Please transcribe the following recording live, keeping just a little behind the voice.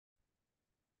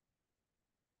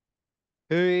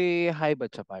हे हाय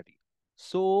बच्चा पार्टी।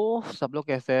 सो सब लोग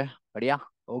कैसे हैं? बढ़िया।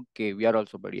 ओके, वी आर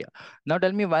ऑल्सो बढ़िया। Now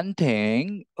tell me one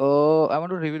thing, I want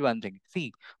to reveal one thing.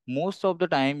 C, most of the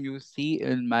time you see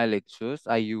in my lectures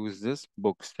I use this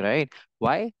books, right?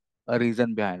 Why? A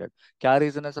reason behind it. क्या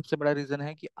reason है? सबसे बड़ा reason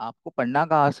है कि आपको पढ़ना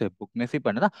कहाँ से, बुक में से ही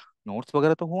पढ़ना ना। नोट्स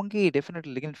वगैरह तो होंगे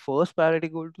डेफिनेटली, लेकिन first priority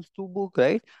goal to book,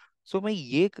 right? सो मैं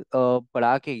ये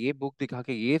पढ़ा के, ये बुक दिखा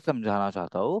के ये समझाना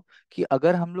चाहता हूँ कि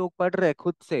अगर हम लोग पढ़ रहे हैं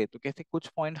खुद से तो कैसे कुछ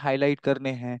पॉइंट हाईलाइट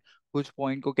करने हैं, कुछ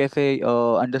पॉइंट को कैसे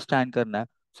अंडरस्टैंड करना है।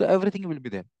 So everything will be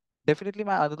there. Definitely,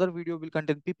 my another video will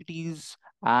contain PPTs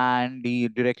and the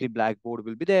directly blackboard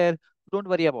will be there. Don't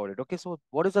worry about it. Okay, so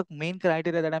what is the main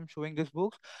criteria that I'm showing this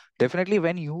books? Definitely,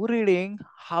 when you reading,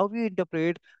 how you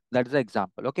interpret, that is the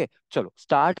example. Okay, चलो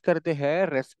start करते हैं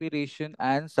respiration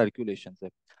and circulation से।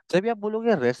 जब भी आप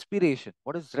बोलोगे respiration,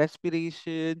 what is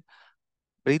respiration?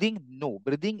 Breathing? No,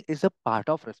 breathing is a part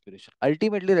of respiration.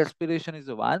 Ultimately respiration is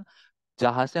the one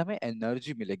जहां से हमें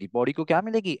एनर्जी मिलेगी, बॉडी को क्या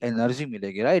मिलेगी? एनर्जी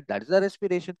मिलेगी, right? That is the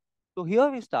respiration. So here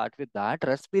we start with that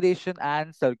respiration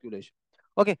and circulation.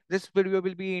 Okay, this video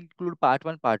will be include part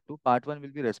 1, part 2. Part 1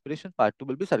 will be respiration, part 2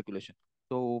 will be circulation.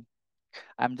 So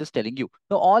I'm just telling you.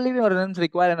 Now, all living organisms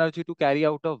require energy to carry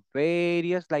out of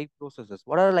various life processes.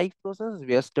 What are life processes?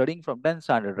 We are studying from 10th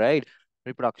standard, right?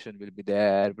 Reproduction will be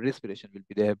there, respiration will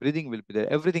be there, breathing will be there,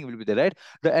 everything will be there, right?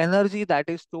 The energy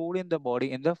that is stored in the body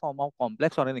in the form of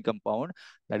complex organic compound,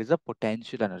 that is a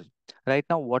potential energy. Right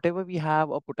now, whatever we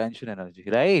have a potential energy,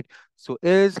 right? So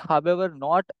is, however,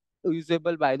 not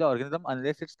usable by the organism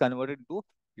unless it's converted into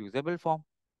usable form.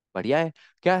 बढ़िया है।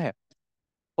 क्या है?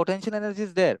 Potential energy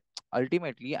is there.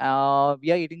 Ultimately, we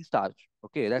are eating starch.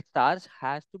 Okay, that starch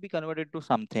has to be converted to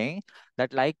something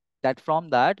that, like that, from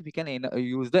that we can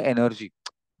use the energy.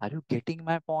 Are you getting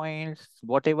my points?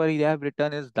 Whatever they have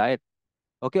written is that.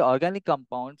 Okay, organic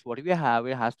compounds, what we have,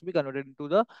 it has to be converted into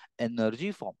the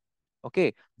energy form.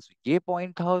 Okay, so ये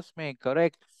point था उसमें,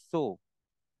 correct? So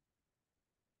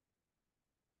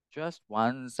just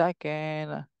 1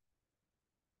 second.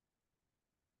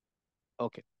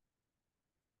 Okay,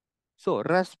 so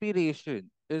respiration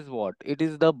is what? It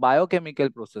is the biochemical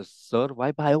process. Sir,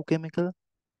 why biochemical?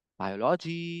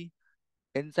 Biology,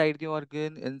 inside the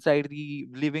organ, inside the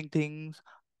living things.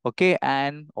 Okay,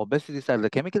 and obviously these are the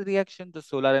chemical reaction. The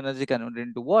solar energy converted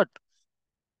into what?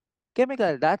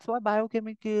 Chemical. That's why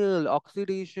biochemical.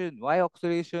 Oxidation. Why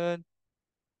oxidation?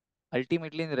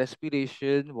 Ultimately, in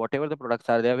respiration, whatever the products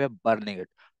are there, we are burning it.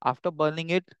 After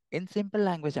burning it, in simple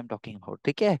language, I'm talking about,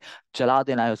 ठीक है? जला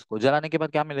देना है उसको। जलाने के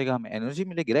बाद क्या मिलेगा हमें? एनर्जी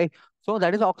मिलेगी, right? So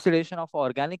that is oxidation of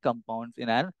organic compounds in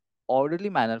an orderly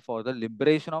manner for the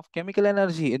liberation of chemical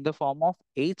energy in the form of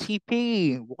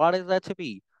ATP. What is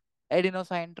ATP?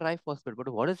 Adenosine triphosphate. But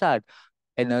what is that?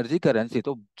 Energy currency.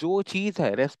 तो जो चीज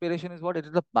है, respiration is what? It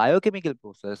is a biochemical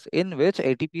process in which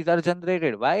ATPs are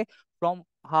generated. Why? From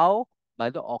how? By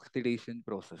the oxidation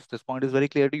process. This point is very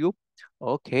clear to you.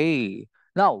 Okay.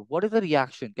 Now, what is the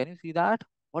reaction? Can you see that?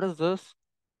 What is this?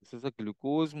 This is a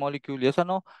glucose molecule. Yes or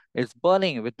no? It's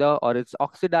burning with the, or it's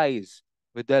oxidized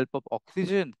with the help of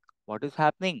oxygen. What is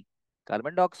happening?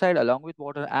 Carbon dioxide along with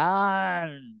water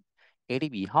and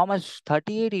ATP. How much?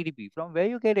 38 ATP. From where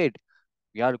you get it?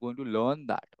 We are going to learn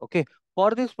that. Okay.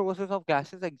 For this process of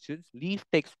gaseous exchange, leaf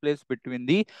takes place between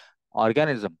the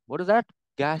organism. What is that?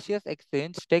 Gaseous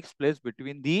exchange takes place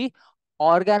between the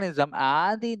organism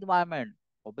and the environment.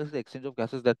 Obviously, exchange of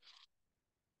gases that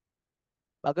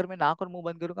अगर मैं नाक और मुंह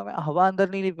बंद करूंगा मैं हवा अंदर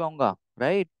नहीं ले पाऊंगा,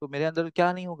 राइट? तो मेरे अंदर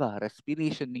क्या नहीं होगा?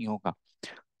 रेस्पिरेशन नहीं होगा।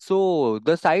 So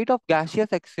the site of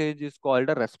gaseous exchange is called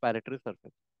a respiratory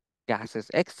surface. Gaseous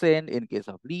exchange in case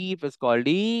of leaf is called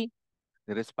the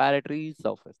respiratory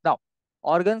surface. Now,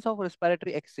 organs of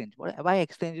respiratory exchange. Why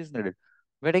exchange is needed?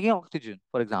 We're taking oxygen.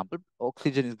 For example,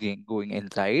 oxygen is going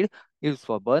inside, is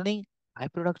for burning.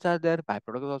 Byproducts are there.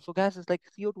 Byproducts are also gases like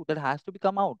CO2 that has to be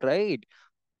come out, right?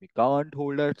 We can't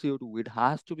hold that CO2. It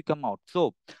has to be come out.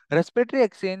 So, respiratory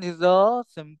exchange is a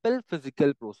simple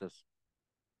physical process.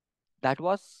 That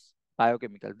was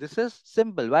biochemical. This is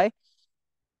simple. Why?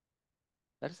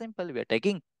 That's simple. We are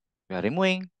taking, we are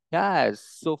removing. Yes.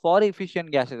 So for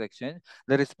efficient gases exchange,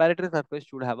 the respiratory surface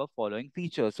should have a following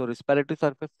features. So respiratory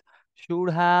surface should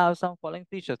have some following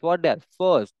features. What they are?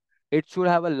 First, it should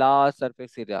have a large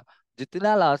surface area.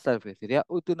 जितना large surface area,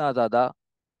 उतना ज़्यादा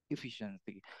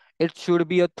efficiency. It should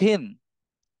be a thin,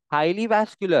 highly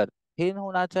vascular. Thin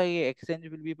होना चाहिए. Exchange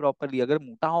will be properly. अगर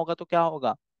मोटा होगा तो क्या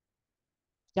होगा?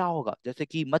 क्या होगा? जैसे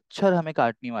कि मच्छर हमें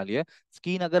काटने वाली है,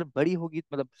 स्किन अगर बड़ी होगी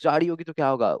मतलब जाड़ी होगी तो क्या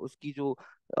होगा? उसकी जो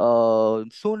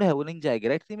सूंड है वो नहीं जाएगी,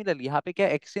 राइट? सिमिलरली यहाँ पे क्या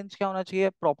एक्सचेंज क्या होना चाहिए?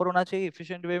 प्रॉपर होना चाहिए,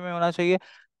 इफिशिएंट वे में होना चाहिए,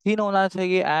 थिन होना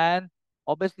चाहिए and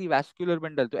Obviously vascular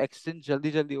bundle to exchange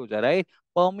जल्दी जल्दी हो जाए, right?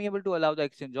 Permeable to allow the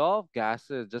exchange of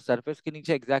gases. The surface के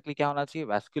नीचे exactly क्या होना चाहिए?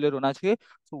 Vascular होना चाहिए.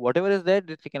 So whatever is there,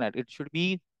 it's taken out. It should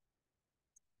be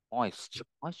moist.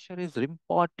 Moisture is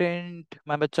important,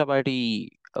 my bacha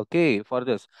party. Okay, for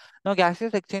this. Now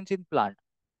gases exchange in plant.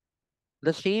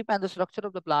 The shape and the structure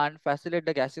of the plant facilitate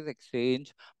the gases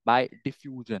exchange by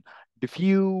diffusion.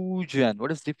 Diffusion.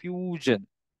 What is diffusion?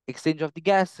 Exchange of the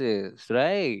gases,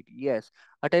 right? Yes.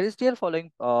 A terrestrial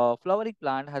flowering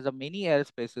plant has a many air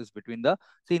spaces between the.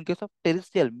 See, in case of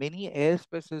terrestrial, many air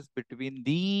spaces between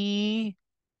the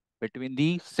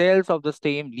cells of the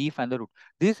stem, leaf, and the root.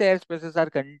 These air spaces are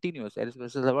continuous. Air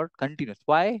spaces are what? Continuous.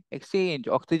 Why? Exchange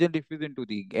oxygen diffuse into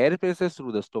the air spaces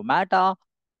through the stomata.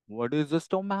 What is the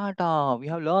stomata? We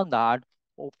have learned that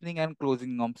opening and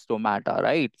closing of stomata,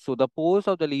 right? So the pores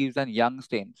of the leaves and young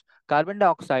stems, carbon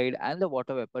dioxide and the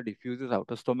water vapor diffuses out.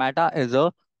 The stomata is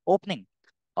a opening,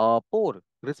 a pore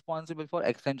responsible for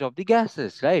exchange of the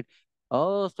gases, right?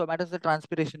 Oh, stomata से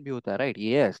transpiration भी होता है, right?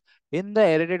 Yes. In the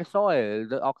aerated soil,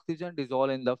 the oxygen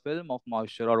dissolves in the film of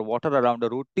moisture or water around the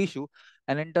root tissue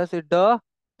and enters it the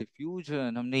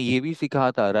diffusion. हमने ये भी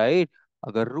सीखा था, right?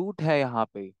 अगर root है यहाँ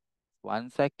पे, one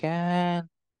second,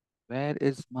 where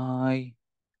is my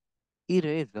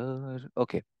eraser?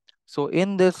 Okay. So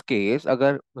in this case,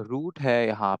 अगर root है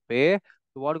यहाँ पे,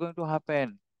 so what going to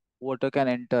happen? Water can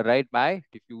enter right by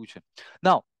diffusion.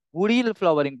 Now, woody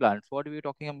flowering plants. What are we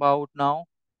talking about now?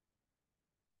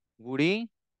 Woody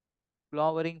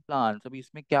flowering plants. अभी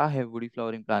इसमें क्या है woody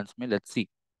flowering plants में? Let's see.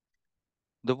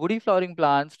 The woody flowering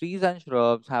plants, trees and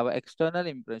shrubs have an external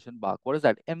impression bark. What is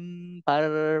that?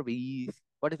 Impervious.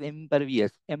 What is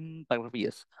impervious?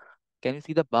 Impervious. Can you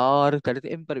see the bark that is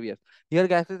impervious? Here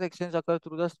gases exchange occur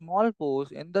through the small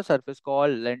pores in the surface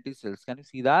called lenticels. Can you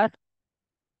see that?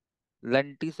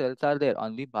 Lenticels are there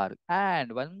on the bark.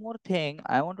 And one more thing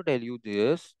I want to tell you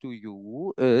this to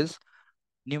you is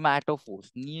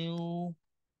pneumatophores.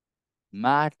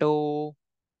 Pneumatophores.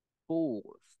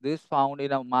 This found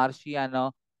in a marshy and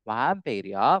a swamp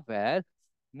area where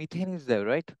methane is there,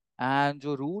 right? And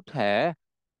जो root है,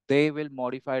 they will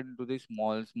modify it into this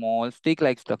small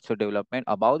stick-like structure development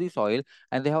above the soil,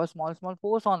 and they have a small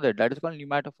pores on that. That is called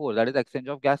pneumatophore. That is exchange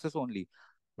of gases only,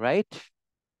 right?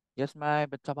 Yes, my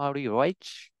bacha bhawdi, right?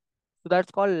 So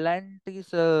that's called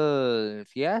lenticels.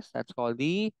 Yes, that's called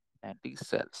the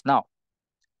lenticels. Now,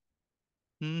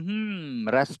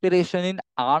 respiration in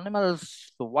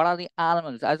animals. So what are the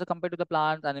animals? As compared to the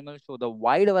plants, animals show the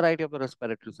wide variety of the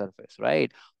respiratory surface, right?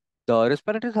 The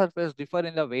respiratory surface differ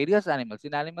in the various animals.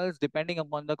 In animals, depending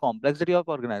upon the complexity of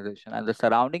organization and the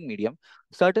surrounding medium,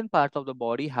 certain parts of the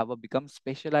body have become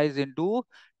specialized into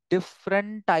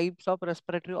different types of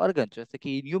respiratory organs. Just like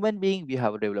in human being, we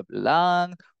have developed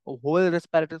lung. A whole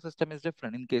respiratory system is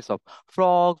different. In case of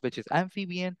frog, which is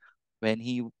amphibian, when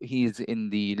he's in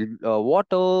the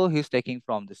water, he's taking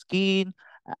from the skin.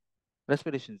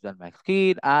 Respiration is done by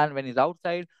skin, and when he's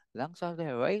outside, lungs are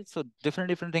there, right? So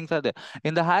different things are there.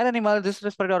 In the higher animals, these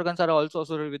respiratory organs are also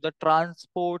associated with the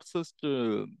transport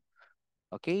system.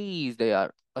 Okay, they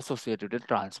are associated with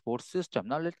transport system.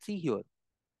 Now let's see here.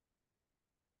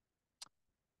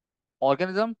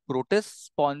 Organism, protists,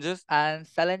 sponges, and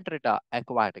coelenterata,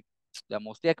 aquatic. They're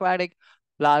mostly aquatic.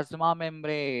 Plasma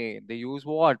membrane. They use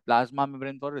what? Plasma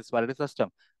membrane for respiratory system.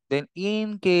 Then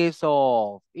in case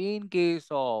of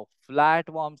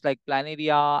flatworms like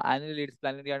planaria,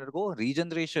 planaria undergo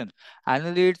regeneration.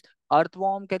 Annelids,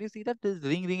 earthworm, can you see that this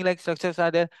ring like structures are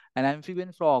there? An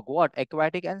amphibian frog, what?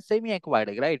 Aquatic and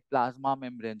semi-aquatic, right? Plasma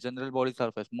membrane, general body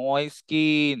surface, moist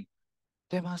skin.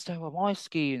 They must have a moist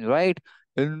skin, right?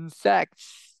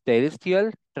 Insects,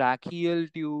 terrestrial, tracheal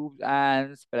tubes,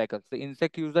 and spiracles. The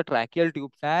insect use the tracheal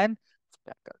tubes and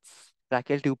spiracles.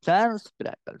 Tracheal tubes and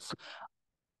spiracles.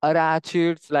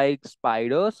 Arachids like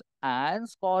spiders and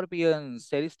scorpions.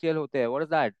 Terrestrial होते हैं. What is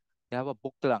that? They have a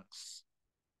book lungs.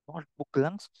 What book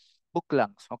lungs? Book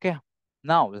lungs. Okay.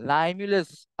 Now,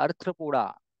 limulus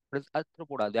arthropoda. What is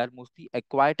arthropoda? They are mostly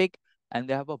aquatic and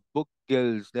they have a book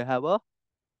gills. They have a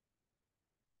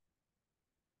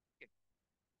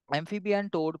amphibian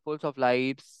toadpools of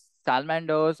life,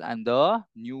 salamanders, and the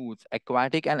newts,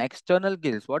 aquatic and external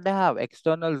gills. What they have?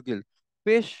 External gill.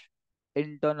 Fish,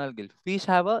 internal gill. Fish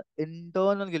have a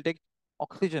internal gill. Take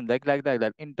oxygen, like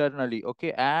that, internally.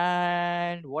 Okay.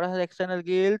 And what are the external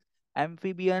gills?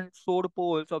 Amphibian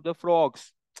toadpools of the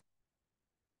frogs.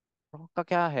 Frog का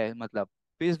क्या है मतलब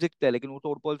fish दिखते हैं लेकिन वो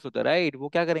टोडपोल्स होते हैं राइट वो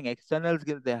क्या करेंगे external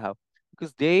gills they have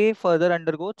because they further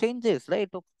undergo changes right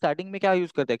तो स्टार्टिंग में क्या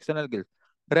यूज करते हैं external gills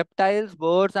reptiles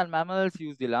birds and mammals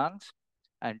use the lungs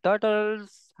and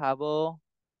turtles have a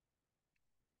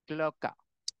cloaca.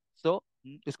 सो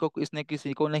इसको इसने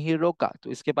किसी को नहीं रोका, तो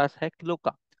इसके पास है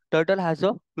cloaca. Turtle has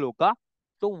a cloaca.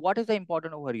 So what is the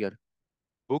important over here?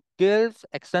 Book gills,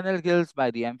 external gills by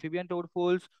the amphibian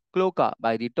toadfools, cloaca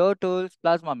by the turtles,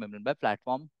 plasma membrane by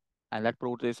platform, and that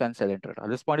protist and cylinder.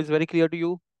 This point is very clear to you?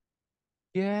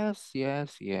 Yes,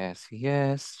 yes, yes,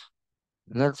 yes.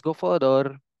 Let's go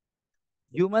further.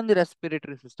 Human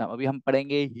respiratory system, अभी हम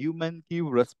पढ़ेंगे human की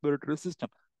respiratory system.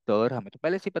 Sir हमें तो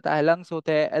पहले से ही पता है, लंग्स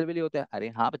होते हैं, एल्वियली होते हैं. अरे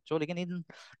हाँ बच्चों, लेकिन इन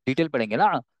डिटेल पढ़ेंगे ना.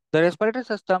 The respiratory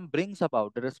system brings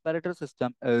about, the respiratory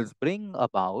system is bring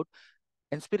about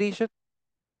inspiration,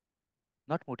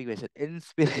 not motivation,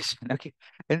 inspiration. Okay,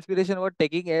 inspiration was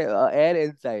taking air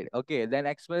inside. Okay, then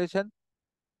expiration,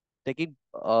 taking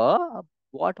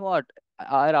what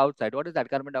air outside. What is that?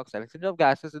 Carbon dioxide, exchange of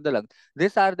gases in the lungs.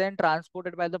 These are then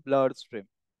transported by the bloodstream.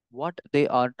 What they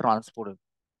are transported?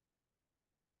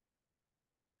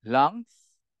 Lungs.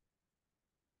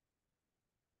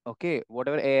 Okay,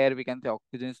 whatever air we can say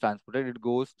oxygen is transported, it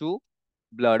goes to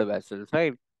blood vessels,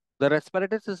 right? The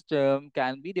respiratory system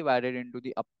can be divided into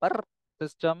the upper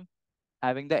system,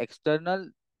 having the external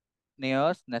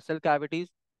nares, nasal cavities,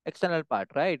 external part,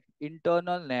 right?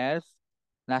 Internal nares,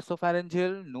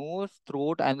 nasopharyngeal, nose,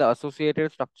 throat, and the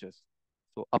associated structures.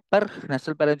 So upper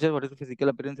nasal pharyngeal, what is the physical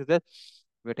appearance is there?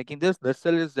 We're taking this, the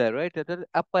cell is there, right? That is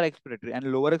upper expiratory,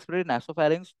 and lower expiratory,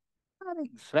 nasopharynx,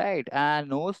 pharynx, right? And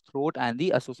nose, throat, and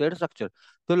the associated structure.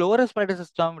 The lower respiratory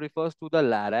system refers to the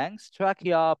larynx,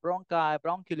 trachea, bronchi,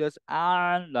 bronchioles,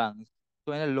 and lungs.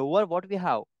 So in the lower, what we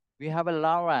have? We have a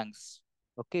larynx.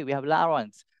 Okay, we have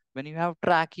larynx. When you have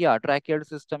trachea, tracheal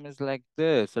system is like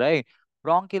this, right?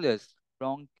 Bronchioles,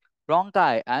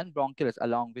 bronchi, and bronchioles,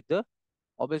 along with the,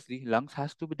 obviously lungs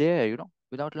has to be there,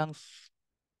 without lungs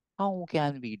how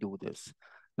can we do this?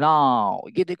 Now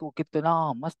ये देखो कितना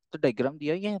मस्त diagram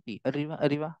दिया है यहाँ पे. अरे वाह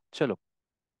अरे वाह. चलो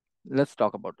let's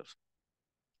talk about this.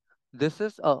 This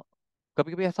is a,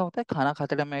 कभी कभी ऐसा होता है खाना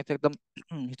खाते टाइम में ऐसे एकदम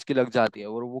हिचकी लग जाती है,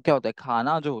 और वो क्या होता है,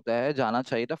 खाना जो होता है जाना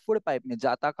चाहिए था फूड पाइप में,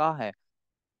 जाता कहाँ है,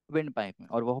 विंड पाइप में,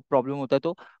 और वो प्रॉब्लम होता है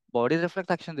तो बॉडी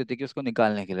रिफ्लेक्स एक्शन देती है कि उसको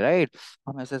निकालने के लिए, राइट.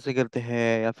 हम ऐसे ऐसे करते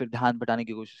हैं या फिर ध्यान बटाने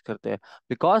की कोशिश करते हैं.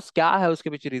 बिकॉज क्या है उसके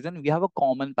पीछे reason, we have a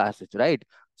common passage, right.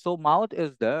 So mouth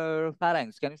is the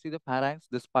pharynx. Can you see the pharynx?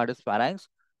 This part is pharynx.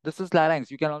 This is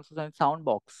larynx. You can also find sound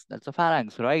box. That's a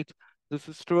pharynx, right? This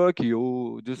is trachea.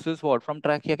 This is what from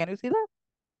trachea. Can you see that?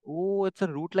 Oh, it's a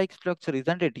root-like structure,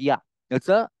 isn't it? Yeah, it's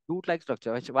a root-like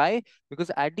structure. Why?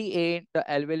 Because at the end, the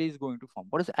alveoli is going to form.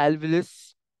 What is alveolus?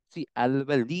 See,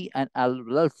 alveoli and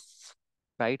alveolus.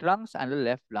 Right lungs and the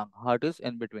left lung. Heart is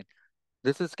in between.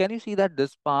 This is, can you see that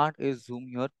this part is zoom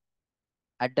here?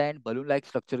 At the end, balloon-like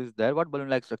structure is there. What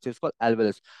balloon-like structure is called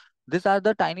alveolus? These are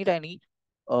the tiny, tiny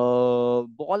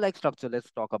ball-like structure,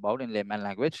 let's talk about in layman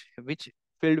language, which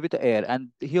filled with air. And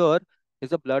here is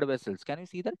the blood vessels. Can you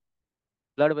see that?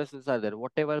 Blood vessels are there,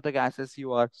 whatever the gases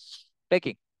you are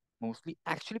taking. Mostly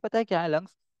actually पता है क्या है,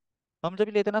 lungs हम जब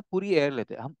भी लेते हैं ना पूरी एयर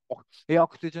लेते हैं हम. ये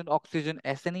ऑक्सीजन ऑक्सीजन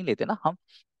ऐसे नहीं लेते ना हम.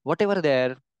 वट एवर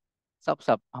देयर, सब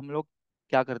सब हम लोग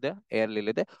क्या करते हैं, एयर ले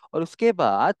लेते हैं, और उसके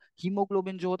बाद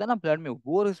हीमोग्लोबिन जो होता है ना ब्लड में,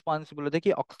 वो रिस्पॉन्सिबल होता है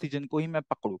कि ऑक्सीजन को ही मैं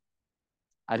पकड़ू.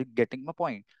 Are you getting my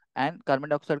point? And carbon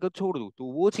dioxide को छोड़ दूं, तो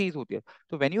वो चीज होती है.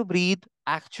 तो when you breathe,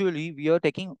 actually we are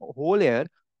taking whole air,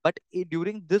 but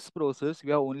during this process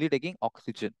we are only taking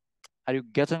oxygen. Are you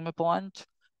getting my point?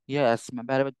 Yes मैं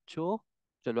प्यारे बच्चों.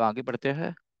 चलो आगे बढ़ते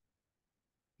हैं.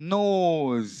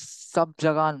 नोज, सब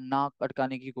जगह नाक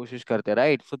अटकाने की कोशिश करते हैं,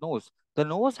 right. So knows, the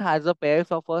nose has a pair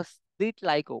of a slit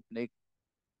like opening,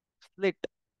 slit,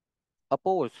 a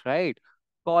pores, right,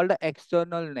 called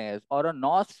external nares or a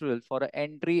nostril for a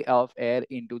entry of air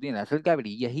into the nasal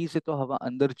cavity. यही से तो हवा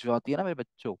अंदर जाती है ना मेरे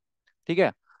बच्चों. ठीक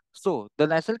है. So the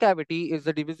nasal cavity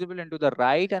is divisible into the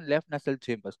right and left nasal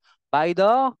chambers by the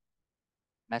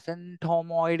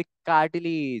mesenteroid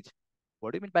cartilage.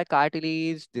 What do you mean by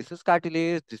cartilage? This is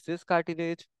cartilage. This is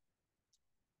cartilage.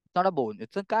 It's not a bone.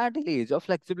 It's a cartilage. Your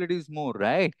flexibility is more,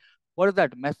 right? What is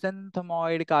that?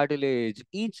 Mesenteroid cartilage.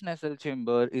 Each nasal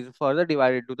chamber is further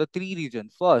divided to the three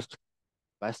regions. First,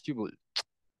 vestibule.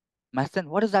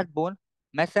 What is that bone?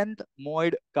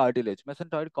 Mesenteroid cartilage.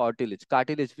 Mesenteroid cartilage.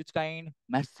 Cartilage. Which kind?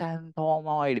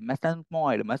 Mesenteroid.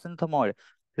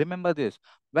 Remember this.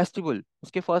 Vestibule.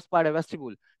 Uske first part है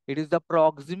vestibule. It is the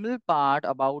proximal part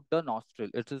about the nostril.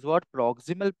 It is what?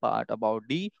 Proximal part about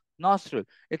the nostril.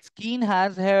 Its skin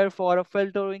has hair for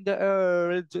filtering the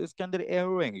air. इसके अंदर air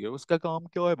होंगे. उसका काम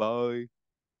क्या है भाई?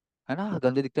 है ना,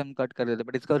 गंदे दिखते हैं हम कट कर देते हैं,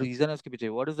 बट इसका रीजन है उसके पीछे.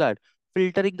 What is that?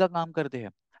 फिल्टरिंग का काम करते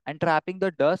हैं and trapping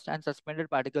the dust and suspended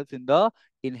particles in the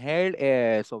inhaled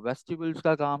air. सो वेस्टिबल्स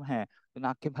का काम है. तो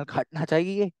नाक के बाल काटना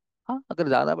चाहिए. हाँ, अगर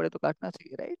ज्यादा बड़े तो काटना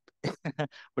चाहिए, राइट?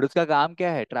 बट उसका काम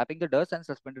क्या है? Trapping the dust and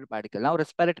suspended particle. Now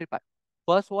respiratory part,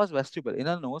 first was vestibule in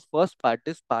the nose, first part,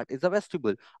 this part is a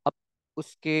vestibule. अब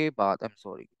उसके बाद, आई एम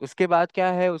सॉरी, उसके बाद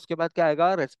क्या है? उसके बाद क्या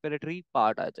आएगा? रेस्पिरेटरी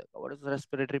पार्ट आ जाएगा। What is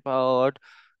respiratory part?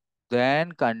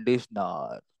 Then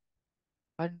conditioner.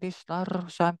 Conditioner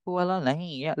shampoo वाला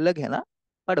नहीं, ये अलग है ना?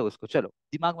 पढ़ो उसको, चलो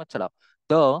दिमाग मत चलाओ।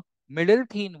 The middle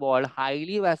thin walled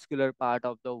highly vascular part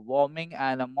of the warming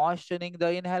and moistening the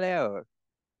inhaler.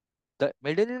 The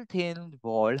middle thin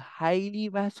walled highly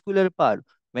vascular part,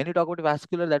 when you talk about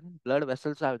vascular, that means blood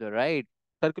vessels are there, right?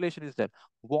 Circulation is there.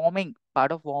 Warming,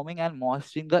 part of warming and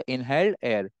moistening the inhaled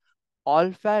air.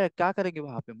 Olfact क्या करेंगे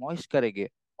वहां पे? moist करेंगे.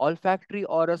 Olfactory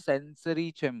or a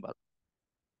sensory chamber.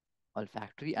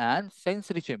 Olfactory and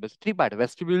sensory chambers. Three part: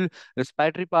 vestibule,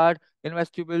 respiratory part. In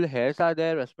vestibule, hairs are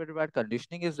there. Respiratory part,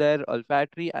 conditioning is there.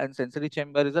 Olfactory and sensory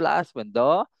chamber is the last one.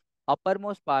 The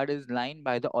uppermost part is lined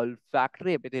by the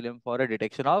olfactory epithelium for a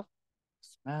detection of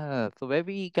smell. So where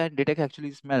we can detect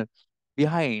actually smell,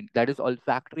 behind that is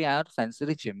olfactory and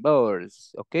sensory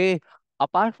chambers. Okay.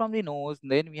 Apart from the nose,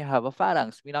 then we have a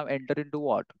pharynx. We now enter into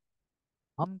what?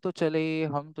 हम तो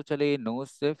चले knows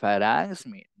से pharynx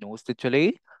में, knows से चले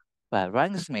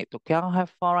pharynx में। तो क्या है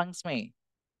pharynx में?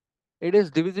 It is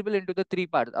divisible into the three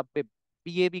parts. अब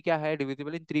ये भी क्या है?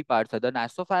 Divisible in three parts. The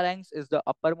nasopharynx is the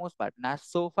uppermost part.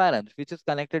 Nasopharynx, which is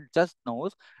connected just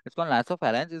nose, it's called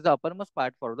nasopharynx, is the uppermost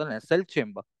part for the nasal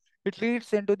chamber. It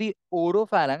leads into the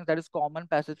oropharynx, that is common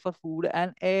passage for food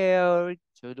and air.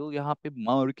 चलो यहाँ पे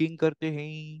marking करते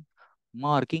हैं।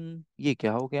 Marking, ये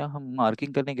क्या हो गया? हम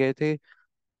मार्किंग करने गए थे,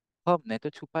 हमने तो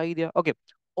छुपा ही दिया। Okay,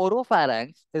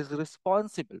 oropharynx is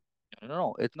responsible.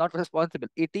 No, it's not responsible.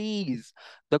 It is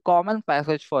the common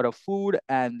passage for a food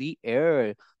and the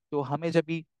air. तो हमें जब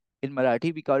भी इन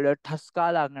मराठी वी कॉल ठसका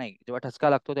लागणे, जेव्हा ठसका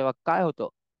लागतो तेव्हा काय होतं?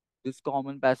 दिस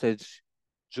कॉमन पैसेज,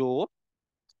 जो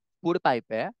फूड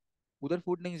पाइप है, उधर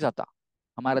फूड नहीं जाता,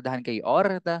 हमारा ध्यान कहीं और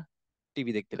रहता है,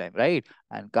 टीवी देखते टाइम, राइट?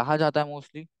 एंड कहाँ जाता है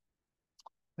मोस्टली?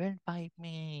 वेंट पाइप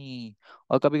में।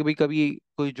 और कभी कभी कभी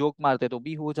कोई जोक मारते तो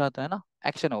भी हो जाता है ना,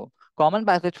 एक्शन हो। Common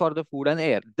passage for the food and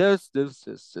air,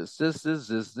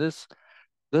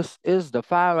 this is the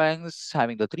pharynx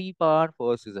having the three part.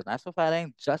 First is the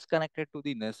nasopharynx just connected to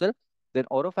the nasal, then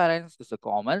oropharynx is a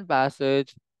common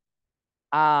passage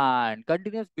and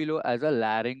continues below as a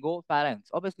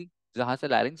laryngopharynx. Obviously जहां से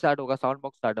larynx start होगा, sound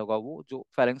box start होगा, वो जो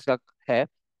pharynx का है,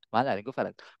 वहां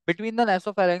laryngopharynx. Between the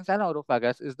nasopharynx and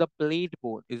orophagus is the plate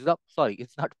bone. Is the sorry,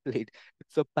 it's not plate.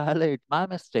 It's a palate. My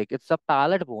mistake. It's a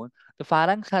palate bone. The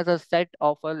pharynx has a set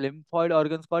of a lymphoid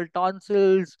organs called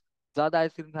tonsils. ज्यादा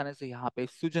ice cream खाने से यहाँ पे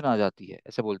सूजन आ जाती है,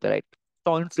 ऐसे बोलते हैं, राइट?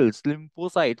 टॉन्सिल्स,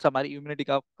 लिम्फोसाइट्स हमारी इम्यूनिटी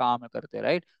का काम करते हैं,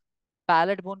 राइट?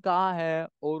 पैलेट बोन कहाँ है?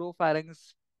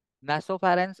 ओरोफैरिंक्स,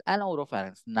 नासोफैरिंक्स एंड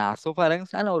ओरोफैरिंक्स।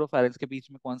 नासोफैरिंक्स एंड ओरोफैरिंक्स के बीच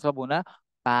में कौन सा बोन है?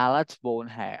 पैलेट बोन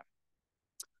है।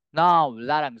 Now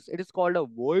लारंग्स, it is called a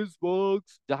voice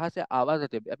box, जहां से आवाज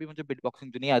आती है। अभी मुझे बिट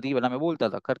बॉक्सिंग तो नहीं आती, वरना मैं बोलता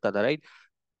था, करता था, राइट?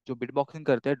 जो बिट बॉक्सिंग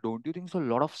करते हैं, don't you think so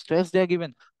lot of stress they are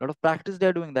given, lot of practice they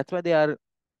are doing, that's why they are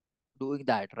doing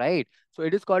that, right? So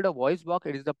it is called a voice box.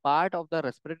 It is the part of the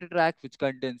respiratory tract which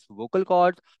contains vocal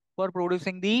cords for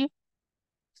producing the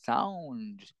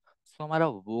sound. So हमारा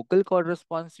vocal cord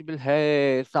responsible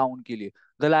है sound के लिए.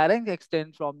 The larynx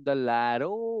extends from the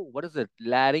what is it?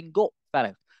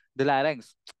 Laryngopharynx. The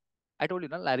larynx, I told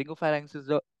you ना, laryngopharynx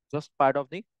is the just part of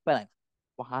the pharynx.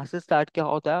 वहां से start क्या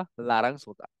होता है? Larynx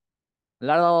होता है.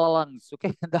 Lungs,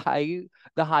 okay?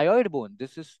 The hyoid bone.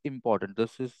 This is important.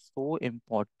 This is so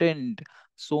important.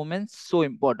 So means so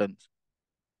important.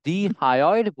 The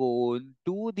hyoid bone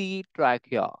to the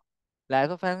trachea.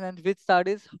 Lysophanes, and which side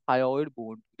is hyoid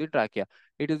bone to the trachea?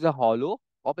 It is a hollow,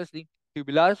 obviously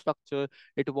tubular structure.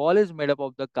 Its wall is made up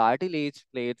of the cartilage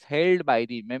plates held by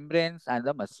the membranes and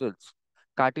the muscles.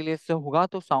 Cartilage से होगा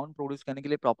तो sound produce करने के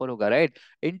लिए proper होगा, right?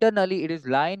 Internally, it is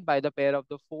lined by the pair of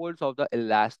the folds of the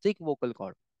elastic vocal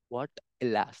cord. What?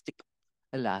 Elastic.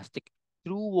 Elastic.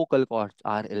 True vocal cords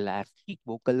are elastic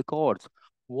vocal cords.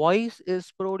 Voice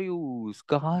is produced.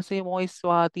 कहाँ से voice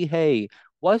आती है?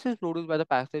 Voice is produced by the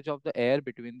passage of the air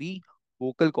between the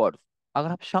vocal cords.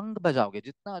 अगर आप शंख बजाओगे,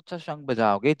 जितना अच्छा शंख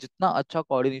बजाओगे, जितना अच्छा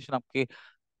कोऑर्डिनेशन आपके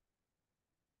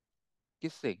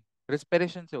किससे,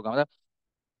 रिस्पिरेशन से होगा, मतलब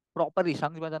प्रॉपरली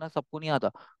शंख बजाना सबको नहीं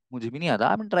आता, मुझे भी नहीं आता,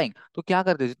 आई एम ट्राइंग। तो क्या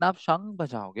करते हैं, जितना आप शंख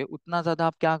बजाओगे उतना ज्यादा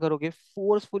आप क्या करोगे?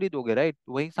 फोर्सफुली दोगे, राइट?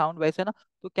 वही साउंड वैसे ना।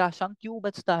 तो क्या शंख क्यों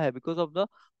बजता है? बिकॉज ऑफ द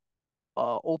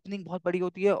ओपनिंग बहुत बड़ी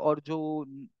होती है, और जो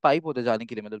पाइप होता है जाने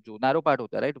के लिए, मतलब जो नैरो पार्ट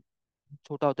होता है, राइट,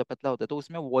 छोटा होता है, पतला होता है, तो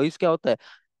उसमें वॉइस क्या होता है?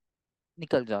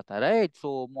 निकल जाता है, राइट?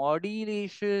 सो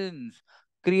मॉड्यूलेशन,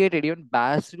 क्रिएटेड। इवन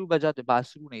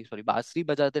बांसुरी नहीं सॉरी बांसुरी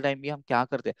बजाते टाइम भी हम क्या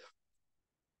करते हैं?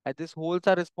 And these holes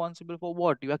are responsible for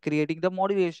what? You are creating the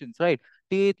modulations, right?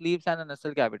 Teeth, lips, and a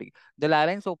nasal cavity. The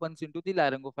larynx opens into the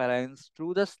laryngopharynx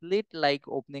through the slit-like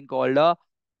opening called a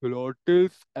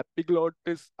glottis,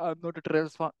 epiglottis. I'm not a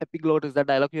transform epiglottis. That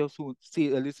dialogue you have soon see,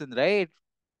 listen, right?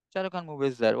 Shah Rukh Khan movie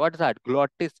is there. What is that?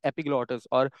 Glottis, epiglottis,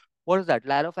 or what is that?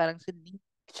 Laryngopharynx से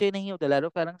नीचे नहीं होता.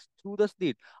 Laryngopharynx through the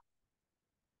slit.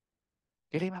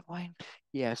 Getting my point?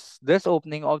 Yes. This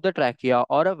opening of the trachea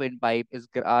or a windpipe is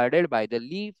guarded by the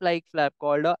leaf-like flap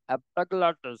called a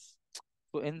epiglottis.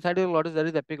 So inside the glottis there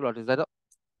is epiglottis. That's a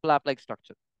flap-like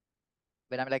structure.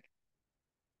 When I'm like,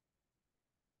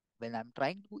 when I'm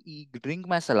trying to drink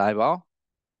my saliva,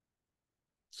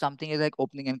 something is like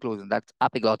opening and closing. That's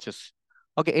epiglottis.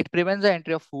 Okay, it prevents the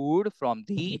entry of food from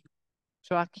the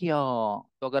trachea.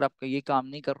 तो अगर आपका ये काम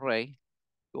नहीं कर रहा है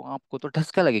तो आपको तो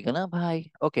ठसका लगेगा ना भाई.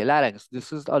 Okay, larynx.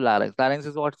 This is a larynx. Larynx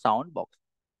is what? Sound box.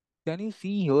 Can you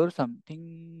see here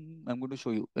something I'm going to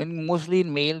show you? In mostly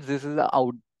in males, this is the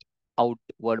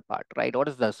outward part, right? What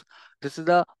is this? This is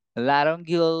the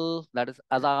laryngeal, that is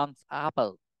Adam's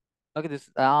apple. Okay, this is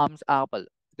Adam's apple.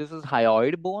 This is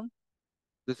hyoid bone.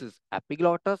 This is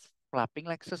epiglottis, flapping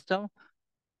like system.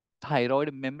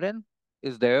 Thyroid membrane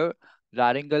is there.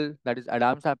 Laryngeal, that is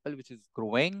Adam's apple, which is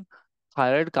growing.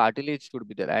 Thyroid cartilage should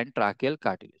be there, and tracheal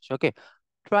cartilage. Okay,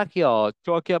 trachea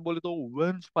बोले तो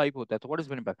windpipe होता है. So what is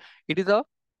windpipe? It is a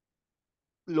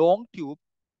long tube,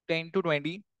 10 to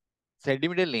 20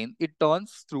 centimeter length. It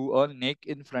turns through a neck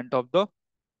in front of the,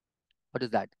 what is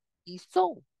that?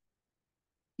 Eso,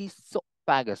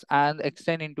 esophagus, and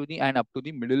extend into the and up to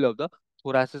the middle of the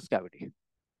thoracic cavity.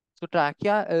 So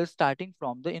trachea is starting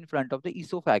from the in front of the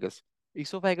esophagus.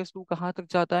 Esophagus to कहाँ तक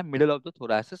जाता है? Middle of the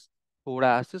thoracic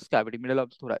cavity, middle of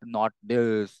the thorax, not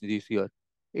this here.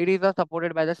 It is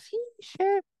supported by the C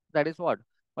shape. That is what?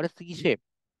 What is C shape?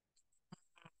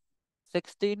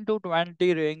 16 to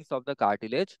 20 rings of the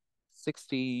cartilage.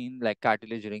 16 like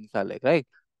cartilage rings are like, right?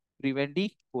 Prevent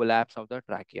the collapse of the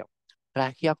trachea.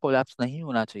 Trachea collapse नहीं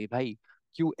होना चाहिए भाई.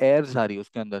 क्यों? Air जा रही है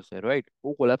उसके अंदर से, राइट?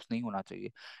 वो कोलैप्स नहीं होना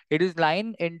चाहिए. It is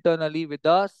line internally with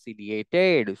the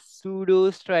ciliated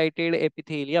pseudostriated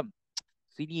epithelium.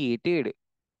 Ciliated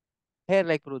hair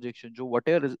like projection. जो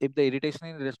whatever is, if the irritation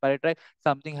in the respiratory tract,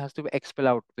 something has to be expelled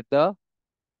out with the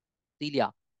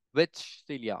cilia. Which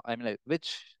cilia? I mean like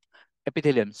which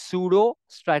epithelium? Pseudo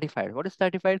stratified. What is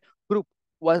stratified? Group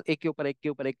was एक के ऊपर एक के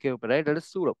ऊपर एक के ऊपर, right? That is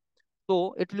pseudo.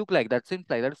 So it look like that, seems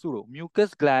like that pseudo.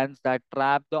 Mucus glands that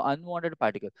trap the unwanted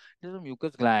particles. This is a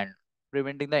mucus gland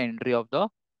preventing the entry of the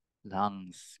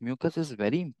lungs. Mucus is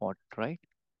very important, right?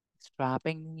 It's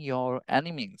trapping your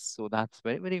enemies. So that's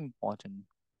very, very important.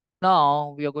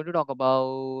 Now we are going to talk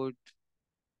about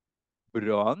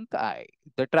bronchi.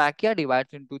 The trachea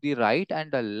divides into the right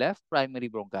and the left primary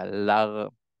bronchi.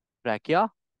 Trachea.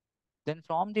 Then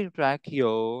from the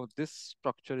trachea, this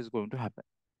structure is going to happen.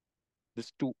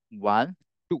 This two, one,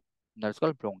 two. That's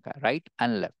called bronchi, right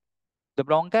and left. The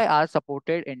bronchi are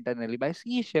supported internally by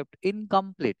C-shaped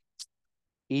incomplete.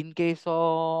 In case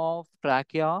of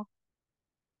trachea,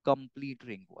 complete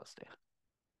ring was there.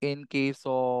 In case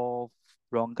of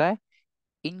bronchi,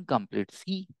 incomplete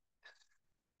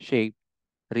C-shaped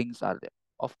rings are there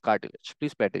of cartilage.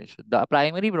 Please pay attention. The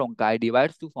primary bronchi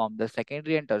divides to form the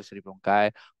secondary and tertiary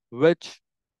bronchi, which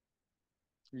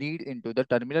lead into the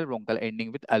terminal bronchial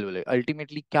ending with alveoli.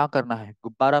 Ultimately क्या करना है?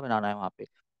 गुब्बारा बनाना है वहां पे.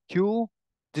 क्यों?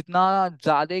 जितना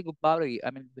ज्यादा गुब्बारा,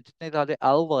 आई मीन जितने ज्यादा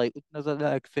alveoli उतना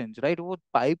ज्यादा एक्सचेंज, राइट? वो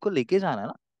पाइप को लेके जाना है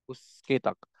ना उसके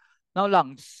तक. Now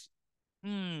lungs.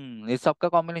 इस सबका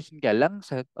कॉम्बिनेशन क्या?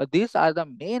 लंग्स है. These are the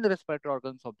main respiratory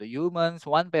organs of the humans.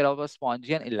 One pair of a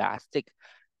spongy and elastic.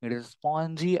 It is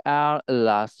spongy and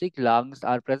elastic lungs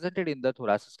are presented in the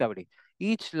thoracic cavity.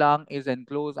 Each lung is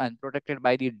enclosed and protected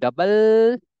by the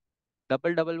double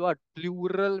what?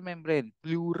 Pleural membrane.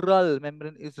 Pleural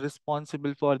membrane is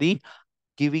responsible for the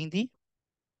giving the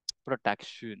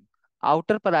protection.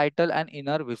 Outer parietal and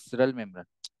inner visceral membrane.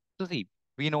 So see,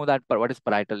 we know that what is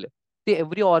parietal. See,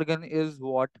 every organ is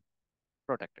what?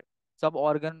 Protected. सब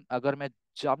organ अगर मैं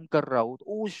jump कर रहा हूँ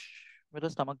तो ओश मेरा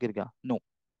stomach गिर गया. No,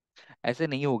 ऐसे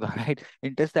नहीं होगा. राइट?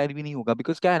 इंटेस्टाइन भी नहीं होगा.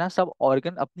 बिकॉज क्या है ना, सब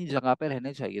ऑर्गन अपनी जगह पे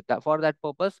रहने चाहिए. For that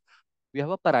purpose we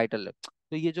have a parietal.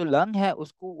 तो ये जो लंग है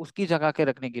उसको उसकी जगह के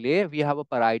रखने के लिए we have a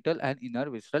parietal and inner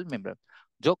visceral membrane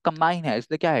जो कंबाइन है.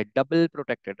 इसलिए क्या है? Double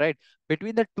protected, right?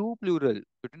 Between the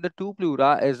two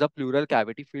pleura is the pleural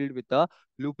cavity filled with the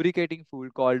lubricating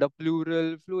fluid called a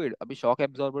pleural fluid. अभी शॉक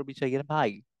एब्जॉर्बर भी चाहिए ना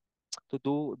भाई. तो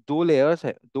दो दो लेयर्स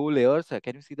है.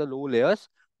 Can you see the low layers?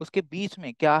 उसके बीच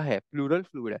में क्या है? प्लूरल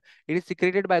फ्लूइड है। It is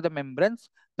secreted by the membranes.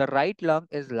 The right lung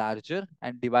is larger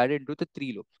and divided into the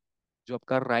three lobe. जो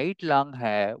आपका राइट लंग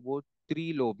है वो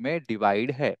थ्री लोब में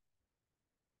डिवाइड है,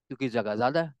 क्योंकि जगह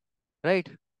ज्यादा है, राइट।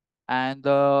 एंड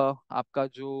आपका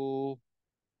जो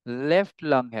लेफ्ट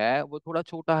लंग है वो थोड़ा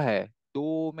छोटा है,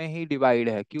 दो में ही डिवाइड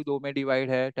है। क्यों दो में डिवाइड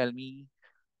है? Tell me,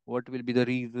 what will be the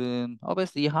reason?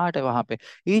 Obviously heart है वहां पे।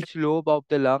 each lobe of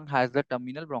the lung has the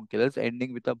terminal bronchioles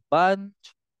ending with a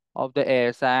bunch of the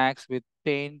air sacs with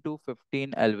 10 to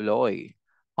 15 alveoli.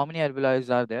 How many alveoli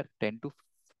are there? 10 to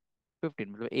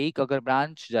 15, मतलब एक अगर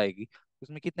branch जाएगी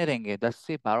उसमें कितने रहेंगे? 10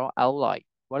 से 12 alveoli.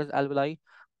 What is alveoli?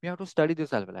 We have to study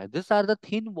this alveoli. These are the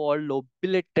thin walled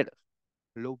lobulated.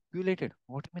 Lobulated,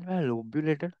 what do you mean by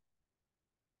lobulated?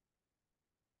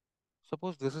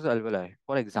 Suppose this is alveoli,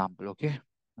 for example, okay?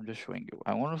 I'm just showing you.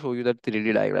 I want to show you that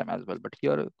 3D diagram as well, but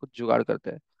here कुछ जुगाड़ करते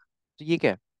हैं। तो ये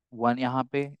क्या है? One यहाँ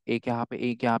पे, एक यहाँ पे,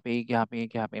 एक यहाँ पे, एक यहाँ पे,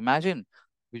 एक यहाँ पे। Imagine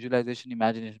visualization,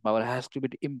 imagination power has to be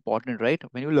important, right?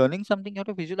 When you're learning something, you have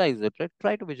to visualize it, right?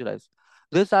 Try to visualize.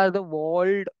 These are the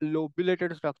walled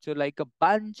lobulated structure like a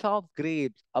bunch of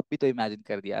grapes. अब भी तो imagine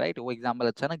कर दिया, right? वो example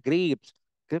अच्छा ना, grapes.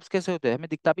 grapes कैसे होते हैं? हमें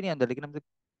दिखता भी नहीं अंदर, लेकिन हम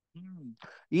Hmm.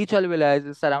 Each alveoli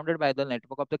is surrounded by the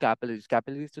network of the capillaries.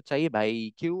 Capillaries तो चाहिए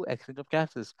भाई, क्यों? Exchange of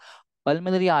gases.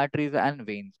 Pulmonary arteries and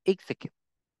veins. एक second,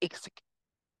 एक second.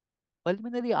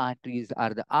 Pulmonary arteries are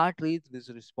the arteries which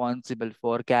are responsible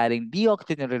for carrying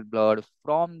deoxygenated blood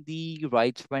from the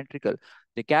right ventricle.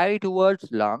 They carry towards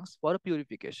lungs for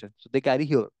purification. So they carry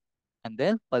here. And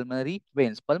then pulmonary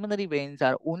veins. Pulmonary veins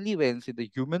are only veins in the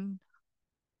human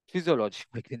physiology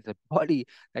within the body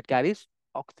that carries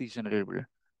oxygenated blood.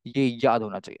 ये याद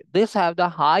होना चाहिए. This have the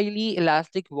highly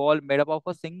elastic wall made up of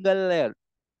a single layer.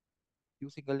 क्यों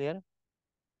single layer?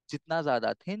 जितना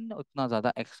ज्यादा thin उतना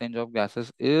ज्यादा exchange of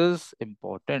gases is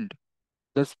important.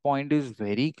 This point is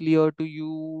very clear to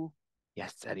you.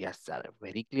 Yes sir, yes sir,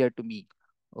 very clear to me.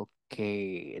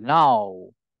 Okay,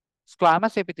 now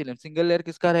squamous epithelium. Single layer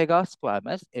किसका रहेगा?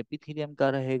 Squamous epithelium का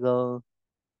रहेगा.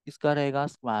 किसका रहेगा?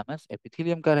 Squamous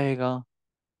epithelium का रहेगा.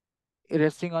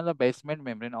 Resting on the basement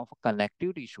membrane of a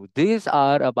connective tissue. These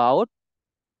are about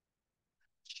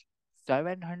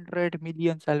 700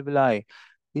 million alveoli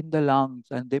in the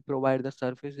lungs and they provide the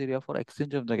surface area for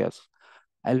exchange of the gas.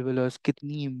 Alveolus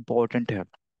कितनी important है?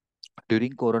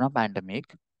 During corona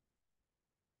pandemic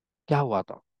क्या हुआ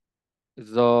था?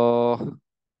 The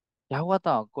क्या हुआ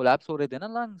था? Collapse हो रहे थे ना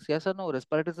लंग्स, यस और नो?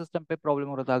 रेस्पिरेटरी सिस्टम पे प्रॉब्लम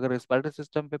हो रहा था। अगर रेस्पिरेटरी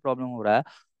सिस्टम पे प्रॉब्लम हो रहा है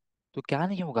तो क्या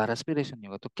नहीं होगा? रेस्पिरेशन नहीं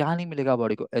होगा तो क्या नहीं मिलेगा?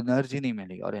 बॉडी को एनर्जी नहीं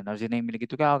मिलेगी, और एनर्जी नहीं मिलेगी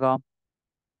तो क्या होगा?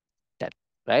 That,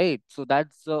 right? So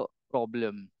that's a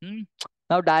problem.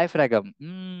 Now diaphragm.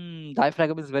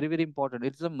 Diaphragm is very, very important.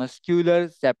 It's a muscular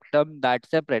septum that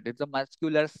separate. It's a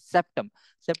muscular septum.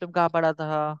 Septum कहाँ पड़ा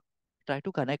था? Try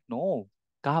to connect. No.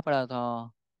 कहाँ पड़ा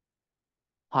था?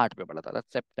 Heart पे पड़ा था.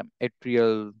 That's septum.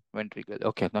 Atrial ventricle.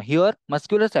 Okay. Now here,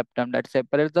 muscular septum that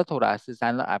separates the thoracic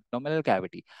and the abdominal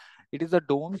cavity. It is a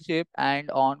dome shape and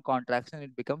on contraction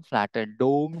it becomes flattened.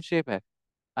 Dome shape है.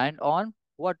 And on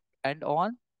what? And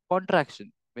on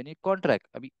contraction. When you contract,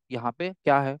 अभी यहाँ पे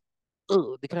क्या है?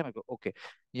 दिख रहा है मेरे को? ओके,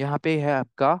 यहाँ पे है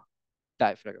आपका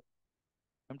diaphragm.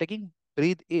 I'm taking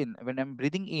breathe in. When I'm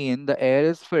breathing in, the air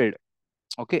is filled.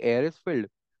 Okay, air is filled.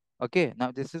 Okay,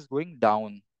 now this is going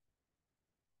down.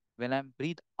 When I'm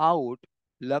breathe out,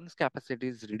 lungs capacity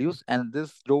is reduced and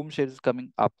this dome shape is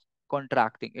coming up,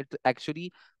 contracting. It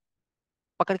actually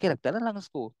पकड़ के रखता है ना lungs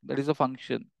को. That is a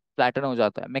function. Flatten हो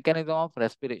जाता है. Mechanism of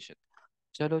respiration.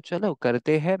 चलो चलो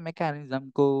करते हैं मैकेनिज्म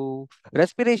को.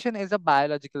 Respiration is a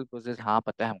biological process. हाँ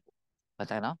पता है हमको,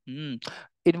 पता है ना.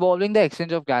 Involving the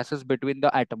exchange of gases between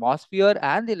the atmosphere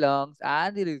and the lungs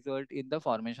and the result in the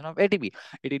formation of ATP.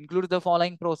 It includes the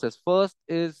following process. First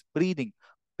is breathing.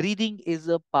 Breathing is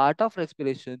a part of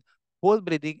respiration. Whole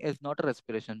breathing is not a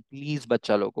respiration. Please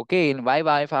बच्चा लोग, okay? In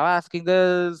why if I'm asking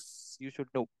this, you should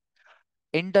know.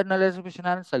 Internal respiration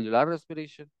and cellular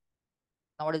respiration.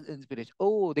 Now what is inspiration?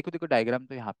 Oh, देखो देखो diagram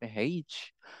तो यहाँ पे है ही.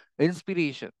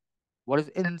 Inspiration. What is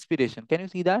inspiration? Can you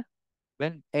see that?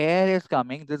 When air is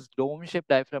coming, this dome-shaped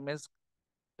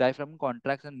diaphragm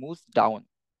contracts and moves down.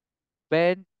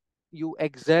 When you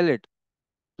exhale it,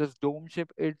 this dome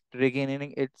shape it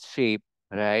regaining its shape,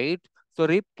 right? So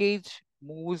rib cage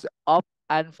moves up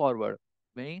and forward.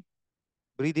 When you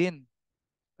breathe in,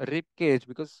 rib cage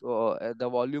because the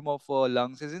volume of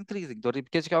lungs is increasing. तो rib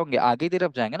cage क्या होंगे? आगे की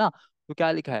तरफ जाएंगे ना. तो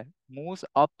क्या लिखा है? Moves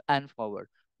up and forward.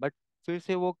 But फिर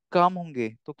से वो कम होंगे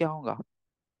तो क्या होगा?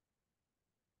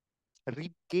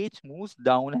 Rib cage moves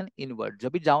down and inward.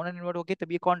 जब भी डाउन एंड इनवर्ड होगे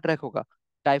तभी ये कॉन्ट्रैक्ट होगा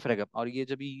डायफ्रागम. और ये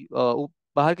जब भी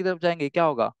बाहर की तरफ जाएंगे क्या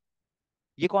होगा?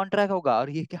 ये कॉन्ट्रैक्ट होगा और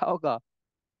ये क्या होगा,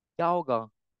 क्या होगा,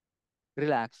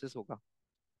 रिलैक्सेस होगा.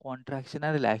 Contraction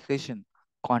and relaxation.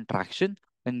 Contraction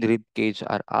when the rib cage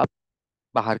are up,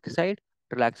 बाहर की side.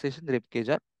 Relaxation, rib cage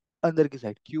are अंदर की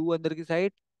साइड. क्यों अंदर की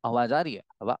साइड? आवाज आ रही है,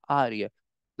 हवा आ रही है.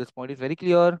 This point is very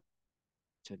clear.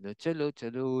 चलो चलो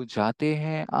चलो जाते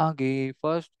हैं आगे.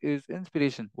 First is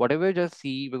inspiration. What ever just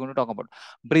see we going to talk about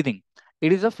breathing.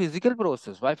 It is a physical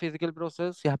process. Why physical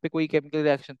process? यहाँ पे कोई केमिकल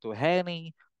रिएक्शन तो है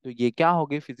नहीं. तो ये क्या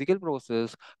होगी? Physical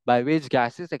process by which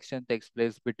gaseous exchange takes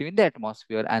place between the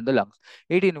atmosphere and the lungs.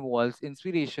 It involves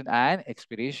inspiration and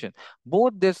expiration.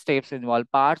 Both these steps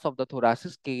involve parts of the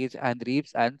thoracic cage and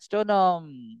ribs and sternum.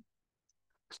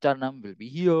 Sternum will be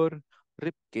here.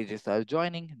 Rib cages are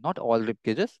joining. Not all rib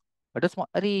cages, but a small.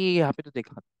 अरे यहाँ पे तो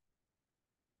देखा था.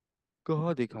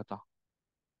 कहाँ देखा था?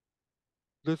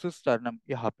 This is sternum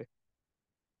यहाँ पे.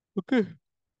 Okay.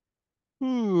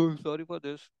 Sorry for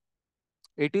this.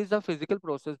 It is a physical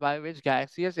process by which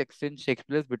gaseous exchange takes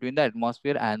place between the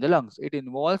atmosphere and the lungs. It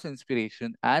involves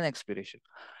inspiration and expiration.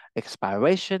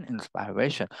 Expiration,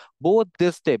 inspiration. Both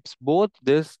these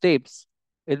steps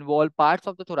involve parts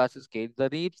of the thoracic cage, the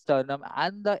ribs, sternum,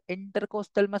 and the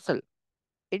intercostal muscle.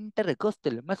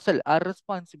 Intercostal muscle are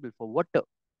responsible for what?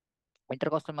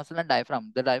 Intercostal muscle and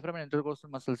diaphragm. The diaphragm and intercostal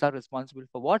muscles are responsible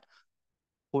for what?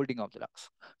 Holding of the lungs.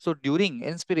 So during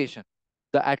inspiration,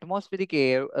 the atmospheric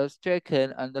air is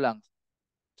taken in the lungs.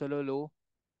 चलो लो.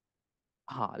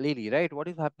 हाँ ले ली. Right. What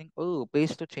is happening? Oh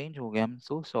page तो change हो गया. I am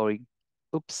so sorry.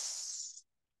 Oops.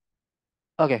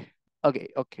 Okay,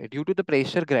 okay. Due to the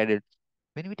pressure gradient,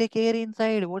 when we take air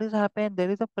inside, what is happened?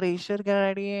 There is a pressure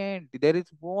gradient. There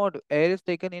is what? Air is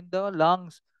taken in the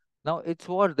lungs. Now it's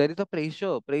what? There is a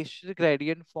pressure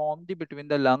gradient formed between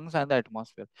the lungs and the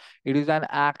atmosphere. It is an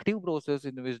active process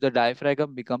in which the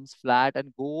diaphragm becomes flat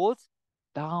and goes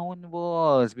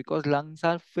downwards because lungs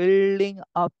are filling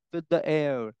up with the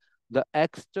air. The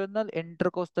external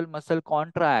intercostal muscle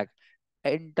contract.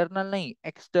 Internal nahi,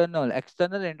 external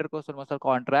intercostal muscle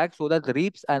contract so that the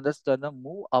ribs and the sternum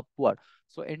move upward.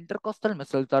 So intercostal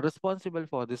muscles are responsible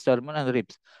for the sternum and the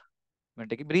ribs. When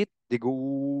taking breathe, they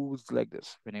goes like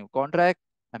this. When you contract,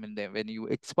 when you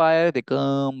expire, they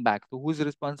come back. So who is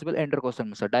responsible? Intercostal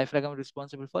muscle. Diaphragm is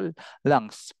responsible for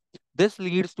lungs. This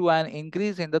leads to an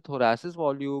increase in the thoracic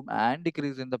volume and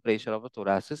decrease in the pressure of the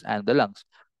thoracic and the lungs.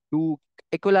 To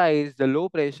equalize the low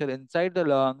pressure inside the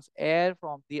lungs, air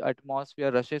from the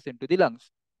atmosphere rushes into the lungs.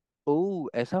 ओह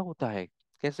ऐसा होता है.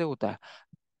 कैसे होता है?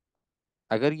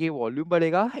 अगर ये volume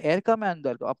बढ़ेगा, air कम है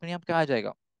अंदर, तो अपने आप क्या आ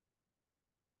जाएगा?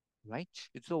 Right.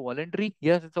 It's a voluntary.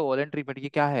 Yes it's a voluntary. But ये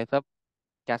क्या है सब?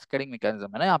 कैस्केडिंग मैकेनिज्म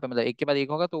है ना यहाँ पे. मतलब एक के बाद एक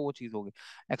होगा तो वो चीज होगी.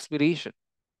 Expiration.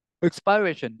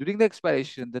 Expiration. During the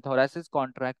expiration, the thoracic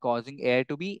contract causing air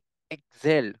to be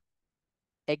exhaled.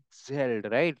 Exhaled,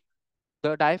 right?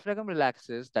 The diaphragm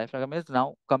relaxes. Diaphragm is now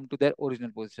come to their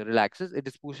original position. Relaxes. It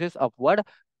is pushes upward.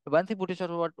 Once it pushes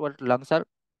upward, what lungs are?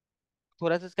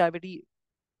 Thoracic cavity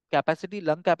capacity,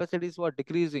 lung capacity is what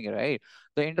decreasing, right?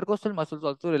 The intercostal muscles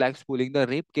also relax, pulling the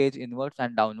rib cage inwards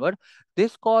and downward.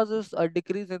 This causes a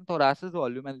decrease in thoracic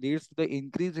volume and leads to the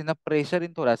increase in the pressure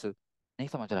in thoracic. नहीं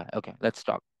समझ रहा है? Okay, let's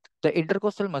talk. The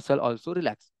intercostal muscle also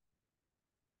relax.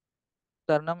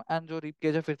 Sternum and जो rib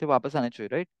cage है फिर से वापस आने चाहिए,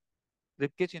 right?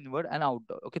 Rib cage inward and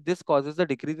outward. Okay, this causes a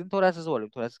decrease in thoracic volume.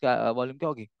 Thoracic volume क्या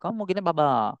होगी? कम होगी ना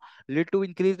बाबा. Lead to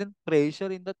increase in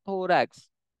pressure in the thorax.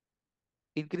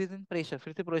 Increase in pressure.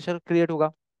 फिर से pressure create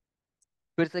होगा.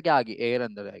 फिर से क्या आएगी? एयर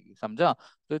अंदर आएगी. समझा?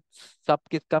 तो सब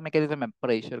किसका मैकेनिज्म है?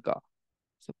 प्रेशर का.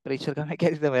 सब प्रेशर का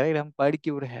मैकेनिज्म है. हम पढ़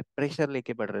क्यों रहे हैं? प्रेशर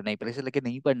लेके पढ़ रहे हैं. नहीं, प्रेशर लेके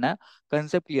नहीं पढ़ना है.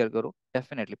 कंसेप्ट क्लियर करो.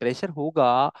 डेफिनेटली प्रेशर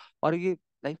होगा. और ये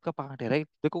लाइफ का पार्ट है, राइट?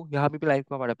 देखो यहाँ भी लाइफ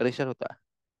का पार्ट है. प्रेशर होता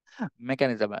है,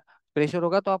 मैकेनिज्म है. प्रेशर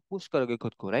होगा तो आप पुश करोगे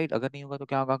खुद को, राइट? अगर नहीं होगा तो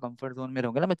क्या होगा? कंफर्ट जोन में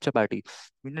रहोगे ना बच्चा party.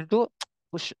 We need to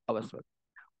push ourself.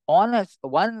 On as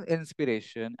one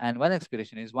inspiration and one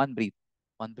expiration is one breath.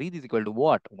 One breath is equal to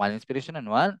what? One inspiration and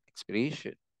one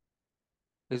expiration.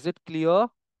 Is it clear?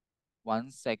 One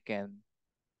second.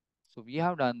 So we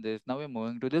have done this. Now we're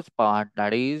moving to this part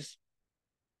that is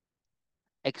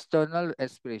external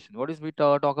aspiration. What is we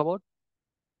talk about?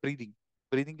 Breathing.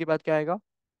 Breathing के बाद क्या आएगा?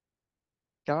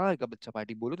 क्या आएगा बच्चा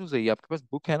party? बोलो तो सही. आपके पास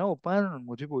बुक है ना ओपन?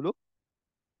 मुझे बोलो.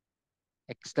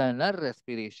 External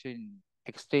respiration.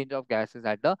 Exchange of gases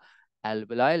at the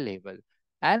alveoli level.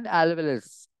 And alveolus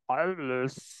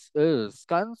is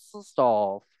consist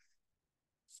of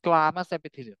squamous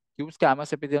epithelium. क्यों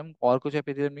स्क्वामस एपिथेलियम और कुछ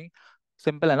एपिथेलियम नहीं?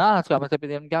 सिंपल है ना. स्क्वामस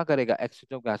एपिथेलियम क्या करेगा?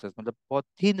 Exchange of gases. मतलब बहुत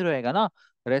थिन रहेगा ना.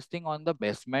 Resting on the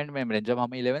basement membrane. जब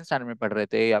हम 11th स्टैंडर्ड में पढ़ रहे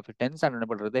थे या फिर 10th स्टैंडर्ड में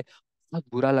पढ़ रहे थे, बहुत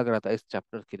बुरा लग रहा था इस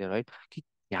चैप्टर के लिए, राइट? कि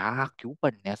क्या क्यों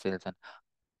पढ़ने हैं sales.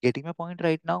 Getting my point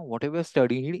right now? What ever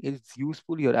studied is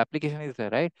useful, your application is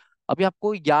there, right? अभी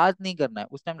आपको याद नहीं करना है,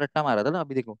 उस टाइम रट्टा मारा था ना।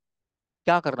 अभी देखो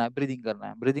क्या करना है, ब्रीदिंग करना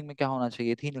है। ब्रीदिंग में क्या होना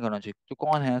चाहिए, थी नहीं करना चाहिए। तो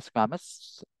कौन है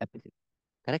squamous epithelium,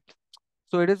 correct?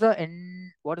 So it is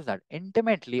what is that?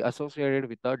 Intimately associated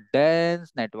with a dense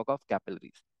network of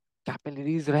capillaries.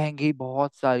 Capillaries रहेंगी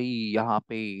बहुत सारी यहाँ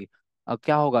पे।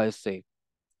 क्या होगा इससे?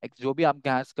 जो भी आप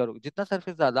गैस करो, जितना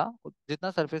सरफेस ज्यादा,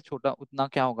 जितना सरफेस छोटा, उतना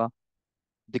क्या होगा,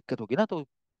 दिक्कत होगी ना। तो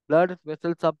ब्लड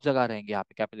वेसल सब जगह रहेंगे यहाँ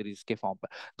पे कैपिलरीज के फॉर्म पर।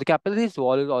 The capillaries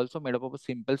wall is also made up of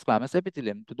simple squamous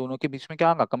epithelium. तो दोनों के बीच में क्या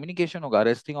होगा, कम्युनिकेशन होगा,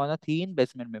 resting on a thin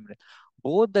basement membrane.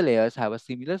 Both the layers have a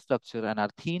similar structure and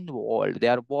are thin walled. They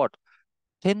are what?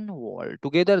 thin wall.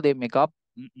 Together they make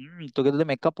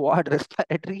up what?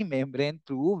 Respiratory membrane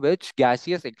through which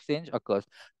gaseous exchange occurs.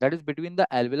 That is between the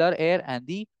alveolar air and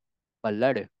the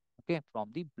blood. Okay, from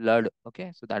the blood.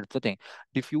 Okay, so that's the thing.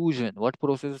 Diffusion. What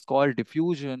process is called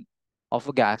diffusion of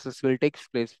a gases will take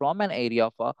place from an area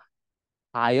of a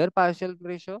higher partial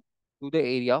pressure to the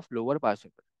area of lower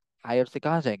partial pressure. Higher से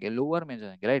कहाँ जाएंगे, lower में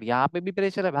जाएंगे, right? यहाँ पे भी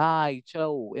pressure है भाई,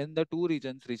 चलो in the two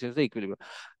reasons reaches the equilibrium.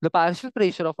 The partial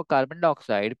pressure of a carbon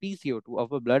dioxide PCO2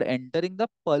 of a blood entering the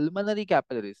pulmonary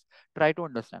capillaries. Try to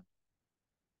understand.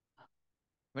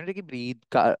 When you breathe,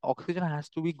 oxygen has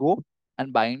to be go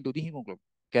and bind to the hemoglobin.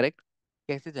 Correct?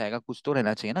 कैसे जाएगा, कुछ तो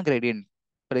रहना चाहिए ना, gradient,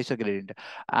 pressure gradient.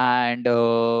 And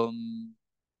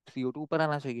CO2 ऊपर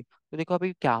आना चाहिए. तो देखो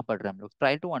अभी क्या पढ़ रहे हैं हम लोग,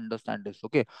 try to understand this.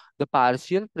 Okay, the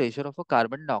partial pressure of a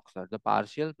carbon dioxide, the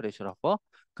partial pressure of a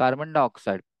carbon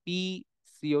dioxide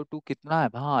PCO2 कितना है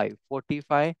भाई,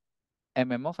 45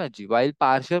 mm of Hg, while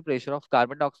partial pressure of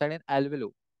carbon dioxide in alveolo,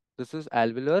 this is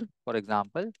alveolar for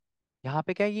example. यहाँ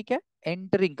पे क्या है, ये क्या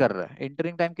entering कर रहा है,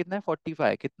 एंटरिंग टाइम कितना है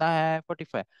 45, कितना है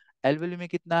 45, एल्वेली में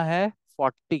कितना है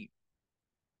 40.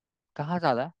 कहाँ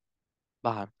ज्यादा है,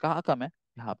 बाहर, कहाँ कम है,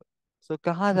 यहाँ पे. सो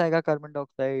कहाँ जाएगा carbon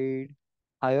dioxide,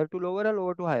 higher to lower या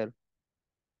लोअर टू हायर,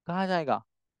 कहाँ जाएगा?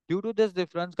 Due to this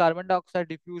difference carbon dioxide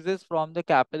diffuses from the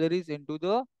capillaries into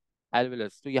the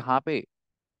एल्वेलस. तो यहाँ पे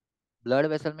ब्लड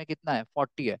वेसल में कितना है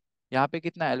 40 है, यहाँ पे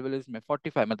कितना है एल्वेलस में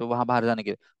 45, मतलब वहां बाहर जाने के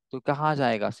लिए. तो कहाँ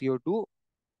जाएगा CO2,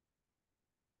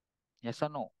 यस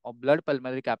और नो? और blood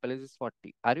pulmonary capillaries is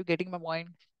 40. Are you getting my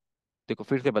point? देखो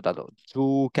फिर से बता दो,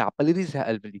 जो कैपिलरीज है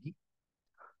alveoli,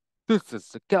 this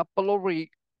is the capillary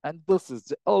and this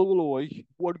is the एल्वेoli.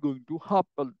 What going to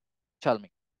happen, tell me.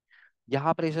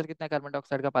 यहाँ प्रेशर कितना है कार्बन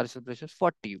डाइऑक्साइड का, पार्शियल प्रेशर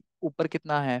 40, ऊपर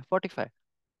कितना है 45,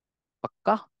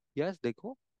 पक्का? यस,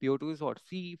 देखो PO2 is what,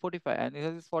 C45 and this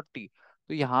is 40.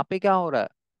 तो यहाँ पे क्या हो रहा है,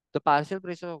 द पार्शियल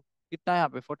प्रेशर कितना है यहाँ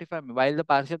पे 45 में, while the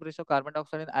partial pressure carbon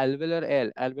dioxide in alveolar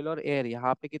air, alveolar air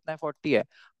यहाँ पे कितना है 40 है,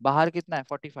 बाहर कितना है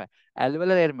 45.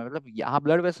 एल्वेलर एयर में मतलब यहाँ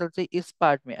ब्लड वेसल से इस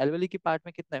पार्ट में, एल्वेली की पार्ट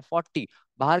में कितना है 40,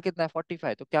 बाहर कितना है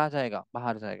 45, तो क्या जाएगा,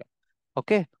 बाहर जाएगा.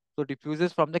 Okay, so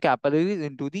diffuses from the capillaries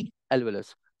into the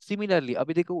alveolus. Similarly,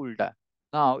 अभी देखो उल्टा है.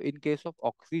 Now, in case of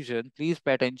oxygen, please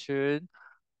pay attention.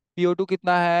 PO2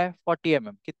 कितना है 40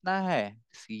 mm, कितना है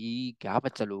सी, क्या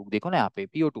बच्चा लोग देखो ना यहाँ पे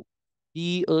PO2,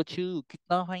 PO2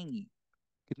 कितना है,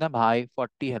 कितना भाई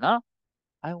 40 है ना.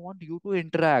 I want you to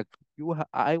interact.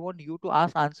 I want you to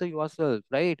ask answer yourself,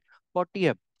 right? 40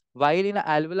 है. While in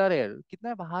alveolar air कितना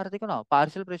है बाहर, देखो ना,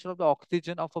 partial pressure of the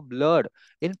oxygen of a blood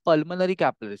in pulmonary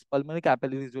capillaries. Pulmonary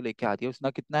capillaries जो लेके आती है उसका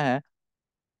कितना है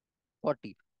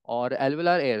 40. और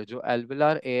एल्वेलर एयर, जो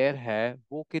एल्वेलर एयर है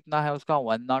वो कितना है उसका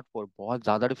 104. बहुत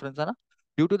ज्यादा डिफरेंस है ना.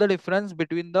 Due to the difference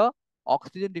between the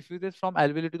oxygen diffuses from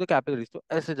alveoli to the capillaries, तो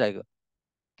ऐसे जाएगा,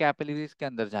 कैपिलरीज के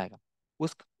अंदर जाएगा.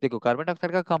 उस देखो कार्बन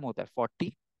डाइऑक्साइड का कम होता है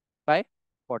 45,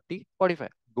 45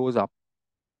 गोज अप.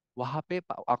 वहां पे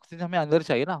ऑक्सीजन हमें अंदर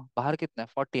चाहिए ना, बाहर कितना है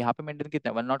 40, यहाँ पे मेंटेन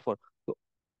कितना है 104. तो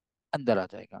अंदर आ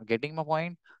जाएगा. Getting my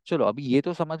point? चलो अभी ये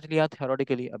तो समझ लिया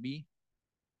थ्योरेटिकली, अभी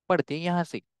पढ़ते हैं यहाँ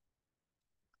से.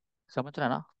 समझ रहा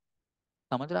ना,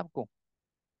 समझ रहा आपको?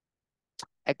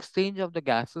 Exchange of the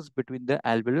gases between the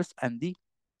alveolus and the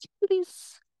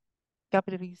capillaries.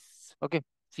 Capillaries. Okay.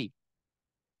 See,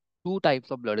 two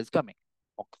types of blood is coming.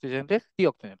 Oxygenated,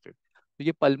 deoxygenated. तो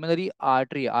ये पल्मोनरी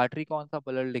आर्टरी, आर्टरी कौन सा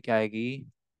ब्लड लेके आएगी,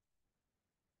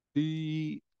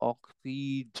 deoxygenated.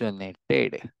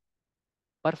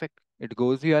 Perfect, it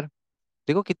goes here.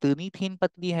 देखो कितनी थीन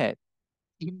पतली है,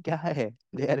 थीन क्या है,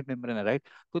 लेयर मेम्ब्रेन है, राइट?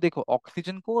 तो देखो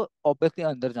ऑक्सीजन को ऑब्वियसली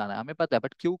अंदर जाना है, हमें पता है,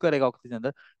 बट क्यों करेगा ऑक्सीजन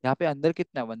अंदर. यहाँ पे अंदर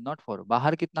कितना है 104,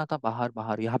 बाहर कितना था, बाहर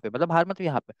बाहर यहाँ पे, मतलब बाहर मतलब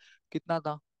यहाँ पे कितना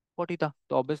था 40 था.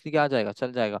 तो ऑब्वियसली क्या आ जाएगा,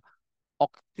 चल जाएगा.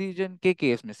 ऑक्सीजन के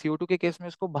केस में, CO2 के केस में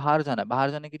उसको बाहर जाना है,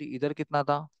 बाहर जाने के लिए इधर कितना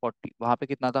था 40, वहां पे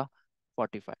कितना था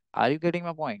 45. Are you getting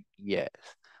my point?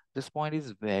 Yes. This point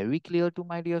is very clear to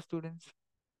my dear students.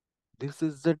 This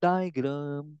is the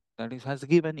diagram that is has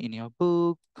given in your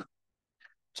book.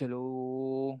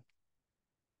 चलो।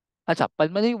 अच्छा,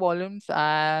 pulmonary volumes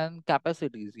and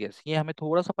capacities, yes, ये हमें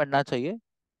थोड़ा सा पढ़ना चाहिए।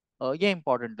 ये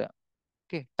important है।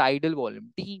 Okay, tidal volume,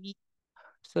 TV.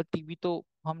 Sir TV तो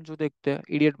हम जो देखते हैं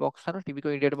इडियट बॉक्स है ना, टीवी को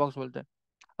इडियट बॉक्स बोलते हैं।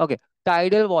 Okay,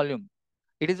 tidal volume,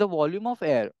 it is the volume of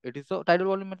air, it is the tidal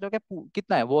volume मतलब क्या,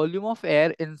 कितना है वॉल्यूम ऑफ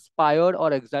एयर इंस्पायर्ड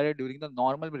और excited during the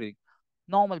normal breathing.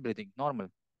 Normal breathing, normal,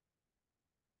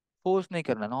 force नहीं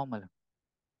करना, नॉर्मल,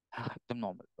 एकदम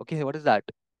normal. Okay, what is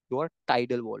that, your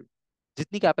tidal volume.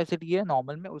 जितनी capacity है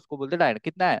नॉर्मल में उसको बोलते हैं टाइडल।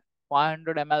 कितना है,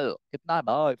 500 ml, कितना है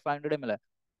भाई, 500 ml है।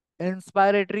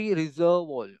 इंस्पायरेटरी रिजर्व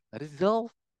वॉल्यूम, रिजर्व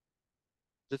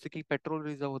जैसे कि पेट्रोल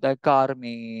रिजर्व होता है कार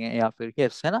में, या फिर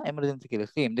यस है ना, इमरजेंसी के लिए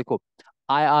सेम। देखो,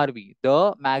 IRV,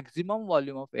 the maximum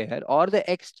volume of air और the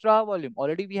extra volume,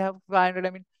 already we have 500,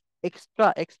 I mean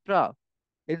extra, extra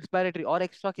inspiratory, और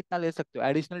एक्स्ट्रा कितना ले सकते हो,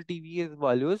 additional TV is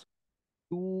values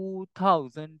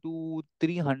 2000 to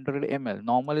 300 ml,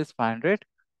 normal is 500,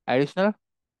 additional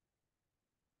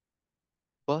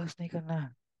बस नहीं करना है।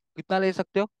 कितना ले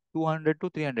सकते हो, 200 to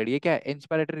 300, ये क्या है,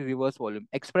 inspiratory reverse volume.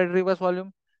 Expiratory reverse volume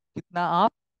कितना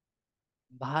आप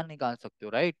बाहर निकाल सकते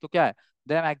हो, राइट। तो क्या है,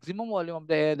 the maximum volume of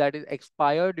the air that is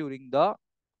expired during the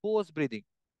force breathing.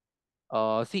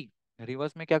 C,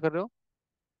 reverse में क्या कर रहे हो,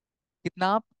 कितना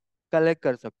आप कलेक्ट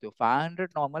कर सकते हो, 500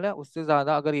 नॉर्मल है, उससे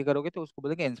ज्यादा अगर ये करोगे तो उसको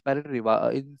बोलेंगे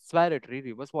इंस्पायरेटरी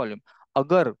रिवर्स वॉल्यूम।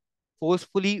 अगर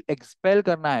फोर्सफुली एक्सपेल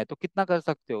करना है तो कितना कर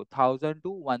सकते हो, 1000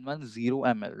 to 110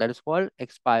 ml, that is called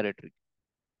expiratory.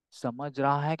 समझ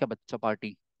रहा है क्या बच्चा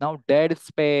party. Now dead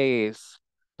space,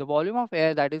 the volume of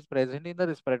air that is present in the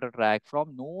respirator track from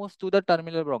knows to the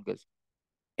terminal bronchus.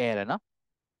 Air है ना,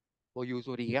 वो यूज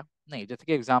हो रही है, नहीं, जैसे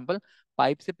कि एग्जांपल,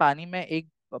 पाइप से पानी में एक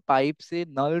पाइप से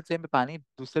नल से मैं पानी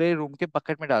दूसरे रूम के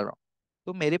बकेट में डाल रहा हूँ,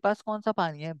 तो मेरे पास कौन सा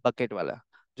पानी है, बकेट वाला।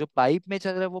 जो पाइप में चल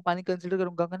रहा है वो पानी कंसीडर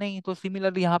करूंगा कि नहीं। तो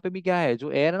सिमिलरली यहाँ पे भी क्या है,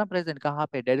 जो एयर है ना प्रेजेंट कहाँ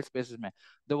पे, डेड स्पेसेस में,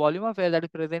 the volume of air that is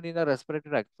present in the respiratory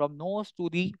tract from knows to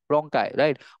the bronchi,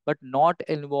 right, but not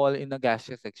involve in the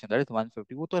gaseous section, that is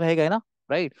 150, वो तो रहेगा ही ना,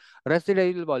 right.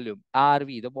 Residual volume,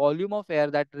 RV, the volume of air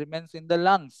that remains in the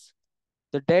lungs,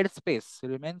 the dead space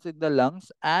remains in the lungs,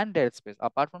 and dead space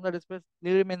apart from the dead space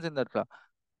it remains in the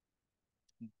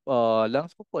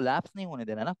lungs को collapse नहीं होने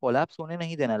देना ना, collapse होने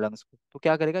नहीं देना lungs को, तो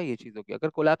क्या करेगा, ये चीज होगी। अगर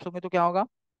कोलैप्स होंगे तो क्या होगा,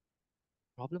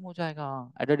 प्रॉब्लम हो जाएगा।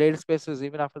 At the dead spaces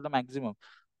even after the maximum,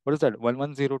 what is that,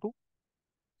 1102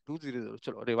 200,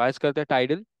 चलो रिवाइज करते हैं।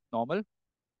 टाइडल, नॉर्मल,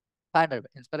 500,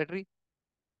 इंस्पिरेटरी,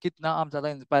 कितना आप ज्यादा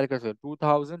इंस्पायर कर सकते हो,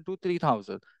 2000 to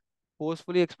 3000।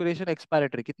 फोर्सफुली एक्सपिरेशन,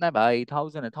 एक्सपायरेटरी कितना है भाई,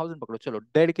 1000 है, 1000 पकड़ो। चलो,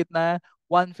 डेड कितना है,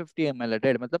 150 ml है,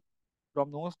 डेड मतलब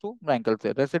from nose to ankle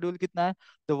से। रेसिडुअल कितना है,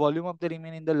 the volume of the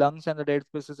remain in the lungs and the dead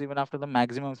spaces even after the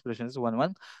maximum expression is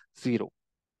 110।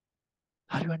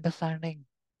 Are you understanding?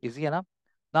 Easy है ना।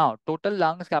 Now total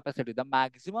lungs capacity, the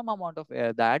maximum amount of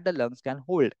air that the lungs can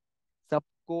hold,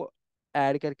 सबको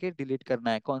add करके delete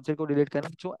करना है, कौन से को delete करना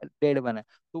है, जो डेड बना है,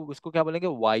 तो उसको क्या बोलेंगे,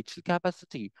 वाइटल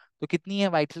कैपेसिटी। तो कितनी है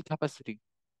vital capacity,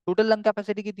 total lung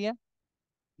capacity कितनी है,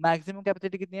 मैक्सिमम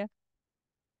कैपेसिटी कितनी है,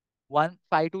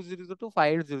 15200 to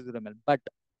 5800 ml, but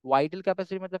vital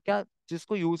capacity मतलब क्या,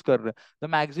 जिसको यूज कर रहे हैं, the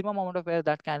maximum amount of air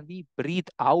that can be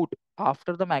breathe out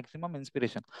after the maximum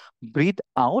inspiration. Breathe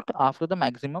out after the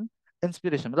maximum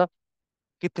inspiration मतलब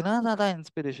कितना ज्यादा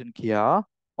इंस्पिरेशन किया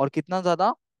और कितना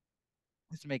ज्यादा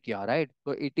इसमें किया, राइट।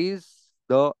 तो it is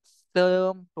the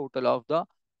sum total of the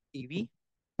EV,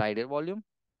 tidal volume,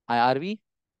 IRV,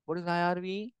 what is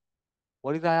IRV,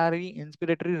 what is IRV,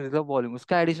 inspiratory reserve volume,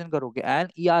 उसका एडिशन करोगे,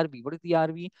 and ERV, what is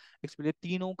ERV, experience,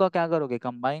 तीनों का क्या करोगे,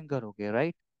 कंबाइन करोगे,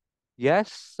 राइट।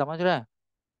 यस, समझ रहा है,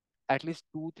 एटलीस्ट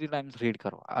 2-3 टाइम्स रीड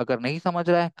करो। अगर नहीं समझ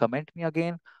रहा है, comment me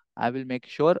again, I will make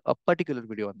sure a particular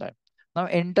video on that. Now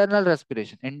internal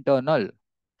respiration, internal,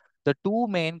 the two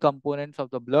main components of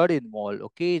the blood involved,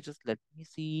 okay, just let me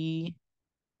see.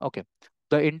 Okay,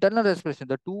 the internal respiration,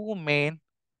 the two main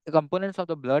components of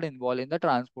the blood involved in the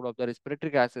transport of the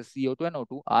respiratory gases CO2 and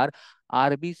O2 are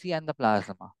RBC and the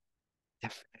plasma.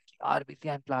 Definitely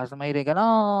RBC and plasma ही रहेगा ना।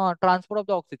 Transport of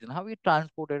the oxygen, how we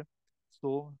transported,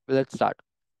 so let's start।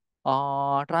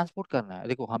 Transport करना है,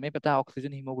 देखो हमें पता है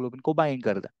oxygen haemoglobin को bind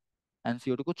करता है,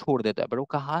 एनसीओ2 को छोड़ देता है, बट वो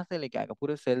कहाँ से लेके आएगा,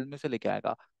 पूरे सेल में से लेके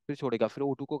आएगा, फिर छोड़ेगा, फिर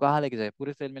O2 को कहाँ लेके जाएगा,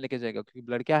 पूरे सेल में लेके जाएगा, क्योंकि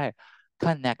ब्लड क्या है,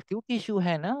 कनेक्टिव टिश्यू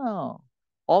है ना।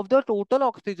 Of the total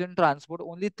oxygen transport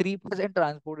only 3%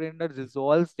 transported in the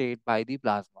dissolve state by the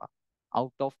plasma,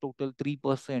 out of total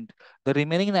 3%, the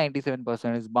remaining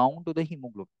 97% is bound to the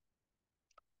haemoglobin.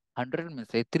 100 में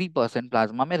से 3%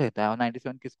 प्लाज्मा में रहता है और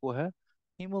 97 किसको है,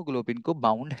 हीमोग्लोबिन को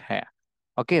बाउंड है।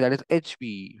 Okay, that is HB,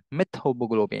 myth,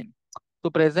 तो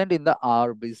प्रेजेंट इन द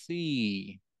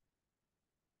RBC।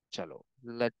 चलो,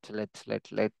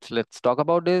 Let's talk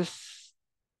about this.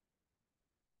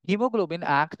 Hemoglobin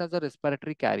acts as a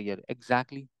respiratory carrier.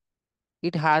 Exactly.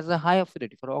 It has a high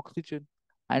affinity for oxygen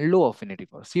and low affinity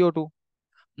for CO2.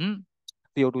 Hmm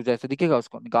CO2 जैसे दिखेगा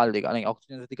उसको निकाल देगा, नहीं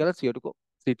oxygen से दिखेगा CO2 को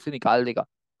सीट से निकाल देगा.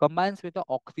 Combines with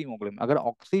oxyhaemoglobin. अगर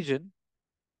ऑक्सीजन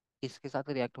इसके साथ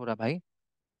रिएक्ट हो रहा है भाई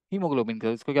हीमोग्लोबिन का,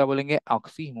 इसको क्या बोलेंगे?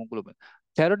 Oxy haemoglobin.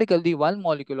 Theoretically, one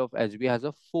molecule of Hb has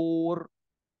a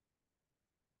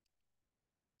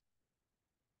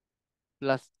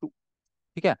 4+2.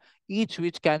 ठीक है. Each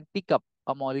which can pick up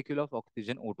a molecule of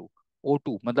oxygen O2.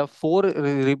 O2 मतलब 4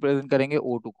 रिप्रेजेंट करेंगे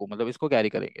O2 को, मतलब इसको कैरी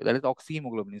करेंगे, दैट इज ऑक्सी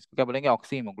हीमोग्लोबिन. इसको क्या बोलेंगे?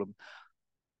 Oxy haemoglobin.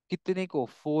 कितने को?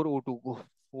 4 O2 को.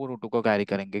 4 O2 को कैरी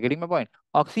करेंगे. Getting my point?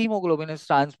 Oxy haemoglobin is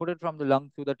transported from the lung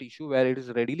to the tissue where it is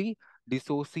readily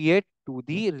dissociate to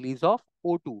the release of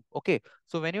O2. Okay,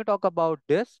 so when you talk about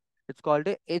this, it's called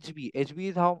a Hb. Hb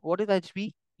is how? What is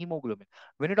Hb? Hemoglobin.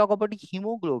 When you talk about the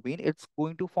hemoglobin, it's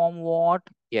going to form what?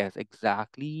 Yes,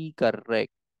 exactly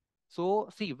correct. So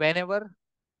see, whenever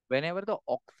the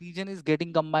oxygen is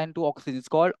getting combined to oxygen, it's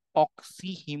called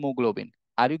oxyhemoglobin.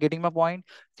 Are you getting my point?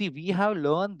 See, we have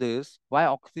learned this why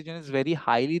oxygen is very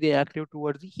highly reactive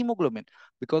towards the hemoglobin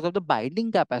because of the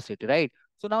binding capacity, right?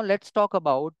 So now let's talk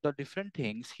about the different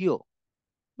things here.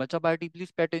 Bacha party,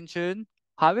 please pay attention.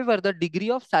 However, the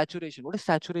degree of saturation, what is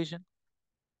saturation?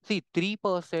 See,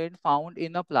 3% found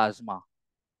in a plasma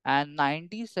and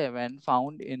 97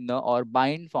 found in the or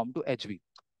bind form to Hb.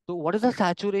 So what is the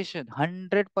saturation?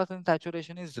 100%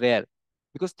 saturation is rare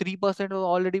because 3% was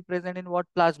already present in what?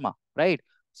 Plasma, right?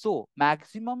 So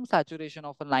maximum saturation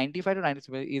of a 95 to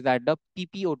 97 is at the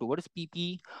PPO2. What is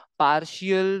PP?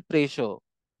 Partial pressure.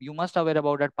 You must aware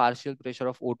about that partial pressure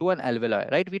of O2 and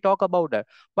alveoli, right? We talk about that.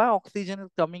 Why oxygen is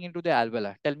coming into the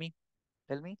alveoli? Tell me.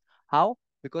 Tell me how?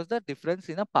 Because the difference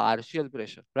in a partial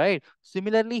pressure, right?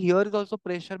 Similarly, here is also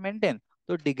pressure maintained.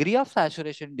 So degree of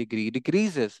saturation degree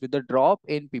decreases with the drop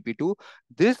in pp2.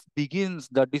 This begins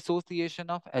the dissociation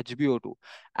of HbO2.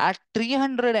 At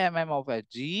 300 mm of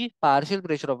Hg, partial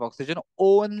pressure of oxygen,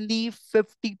 only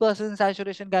 50%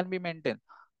 saturation can be maintained.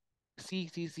 C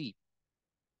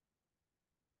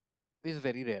is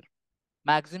very rare.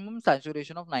 Maximum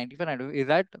saturation of 95 is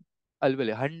at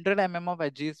alveoli. 100 mm of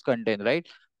Hg is contained, right?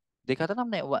 देखा था ना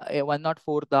हमने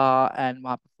 104 था and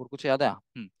वहां पे 4 कुछ याद है.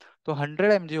 तो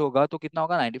 100 mg होगा तो कितना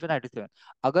होगा? 95 97.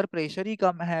 अगर प्रेशर ही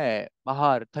कम है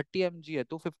बाहर 30 mg है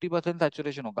तो 50%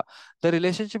 सैचुरेशन होगा. The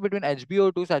relationship between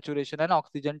HbO2 saturation and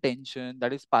oxygen tension,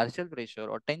 that is partial pressure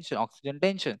और टेंशन. ऑक्सीजन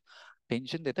टेंशन,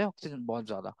 टेंशन देता है ऑक्सीजन बहुत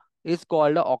ज्यादा, is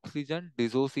called the oxygen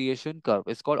dissociation curve.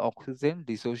 It's called oxygen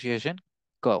dissociation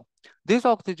curve. This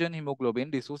oxygen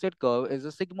hemoglobin dissociate curve is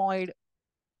a sigmoid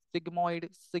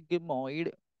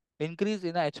increase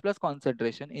in the H plus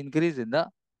concentration, increase in the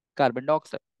carbon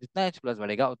dioxide. जितना H plus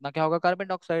बढ़ेगा उतना क्या होगा? Carbon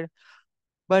dioxide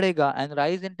बढ़ेगा. And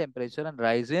rise in temperature and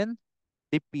rise in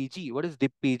DPG. What is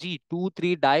DPG?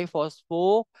 2,3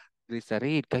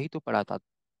 डाइफॉस्फोग्लिसरेट. कहीं तो पढ़ा था,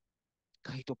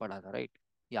 कहीं तो पढ़ा था, राइट?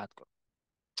 याद करो,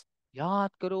 याद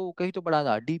करो, कहीं तो पढ़ा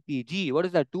था. DPG, what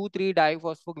is that? 2,3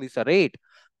 डाइफॉस्फोग्लिसरेट.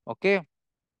 Okay.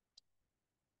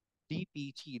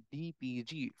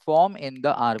 DPG form in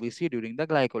the RBC during the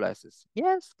glycolysis.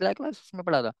 Yes, glycolysis में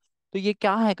पढ़ा था. तो ये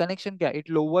क्या है? कनेक्शन क्या है? It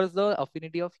lowers the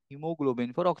affinity of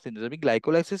haemoglobin for oxygen. जब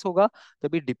ग्लाइकोलाइसिस होगा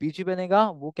तभी डीपीजी बनेगा.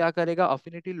 वो क्या करेगा?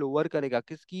 अफिनिटी लोअर करेगा.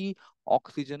 किसकी?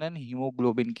 ऑक्सीजन एंड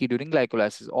हीमोग्लोबिन की ड्यूरिंग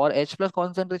ग्लाइकोलाइसिस. और H प्लस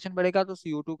कॉन्सेंट्रेशन बढ़ेगा तो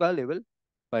CO2 का लेवल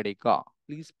बढ़ेगा.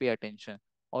 Please pay attention.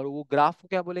 और वो ग्राफ को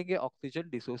क्या बोलेंगे? Oxygen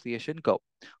dissociation curve.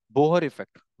 Bohr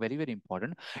effect, very very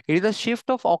important. It is a shift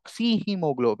of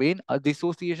oxyhemoglobin, a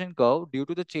dissociation curve due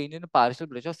to the change in the partial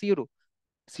pressure of CO2.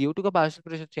 CO2 का partial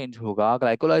pressure change होगा,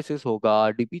 glycolysis होगा,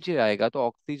 डीपीजे आएगा तो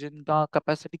oxygen का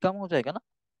capacity कम हो जाएगा ना.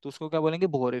 तो उसको क्या बोलेंगे?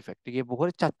 Bohr effect. ये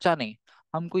बोहर चाचा नहीं,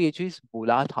 हमको ये चीज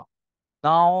बोला था.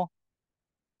 Now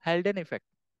हेल्डन effect.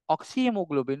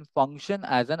 Oxyhemoglobin function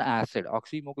as an acid.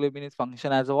 Oxyhemoglobin is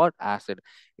function as a what? Acid.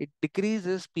 It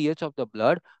decreases pH of the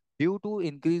blood due to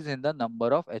increase in the number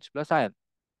of H plus ion.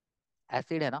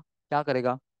 Acid है ना, क्या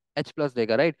करेगा? H plus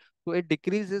देगा, right? तो it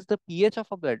decreases the pH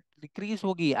of a blood. Decrease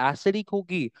होगी, acidic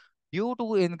होगी due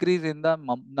to increase in the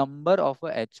number of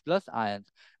H plus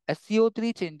ions.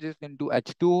 SCO3 changes into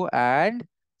H2 and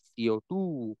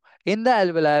CO2 in the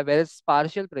alveoli, whereas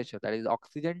partial pressure, that is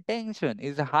oxygen tension,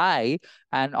 is high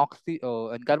and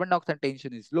and carbon dioxide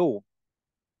tension is low.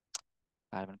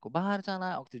 Carbon को बाहर जाना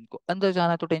है, oxygen को अंदर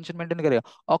जाना है, तो tension maintain करेगा.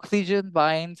 Oxygen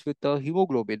binds with the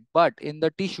haemoglobin but in the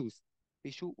tissues,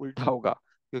 tissue उल्टा होगा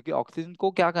क्योंकि ऑक्सीजन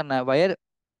को क्या करना है? Wire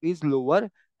is lower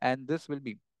and this will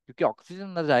be, क्योंकि ऑक्सीजन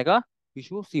अंदर जाएगा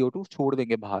टिश्यू CO2 छोड़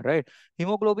देंगे बाहर, right?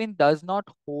 Haemoglobin does not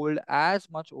hold as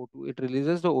much O2, it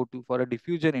releases the O2 for a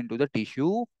diffusion into the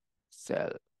tissue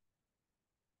cell.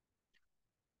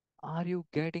 Are you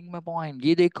getting my point?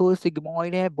 ये देखो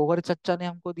sigmoid है, Bohr चच्चा ने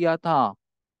हमको दिया था,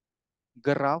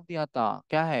 ग्राफ दिया था,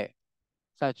 क्या है?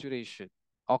 सैचुरेशन,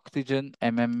 ऑक्सीजन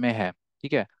में है,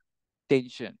 ठीक है?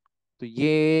 टेंशन, तो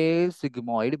ये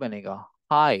सिग्मॉइड बनेगा।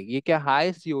 हाई, ये क्या?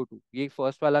 हाई CO2, ये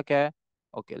फर्स्ट वाला क्या है?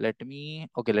 Okay let me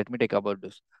take about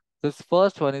this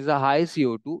first one is a high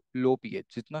CO2 low pH,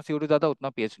 जितना CO2 ज्यादा उतना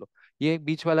पीएच लो। ये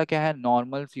बीच वाला क्या है?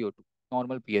 Normal CO2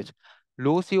 normal pH.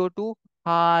 Low CO2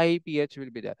 high pH will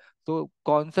be there. तो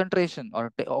कॉन्सेंट्रेशन और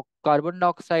carbon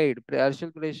dioxide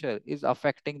partial pressure is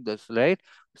affecting this, right?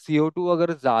 CO2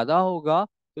 अगर ज्यादा होगा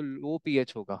तो लो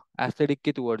पीएच होगा, एसिडिक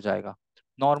के टूवर्ड जाएगा।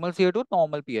 नॉर्मल CO2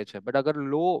 नॉर्मल पीएच है, बट अगर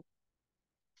लो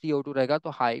CO2 रहेगा तो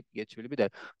high pH will be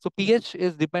there. So pH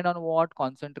is depend on what?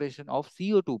 concentration of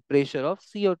CO2, pressure of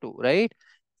CO2, right?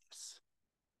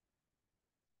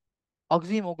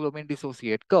 Oxyhemoglobin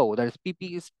dissociate curve, that is PP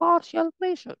is partial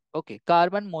pressure. Okay,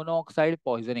 carbon monoxide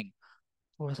poisoning,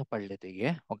 थोड़ा सा पढ़ लेते हैं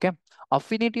ये, okay?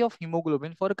 Affinity of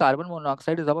hemoglobin for carbon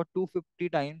monoxide is about 250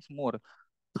 times more.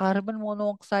 Carbon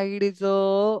monoxide is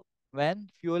when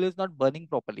fuel is not burning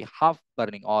properly, half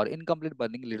burning or incomplete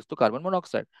burning leads to carbon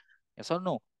monoxide. Yes or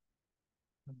no?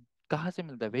 कहाँ से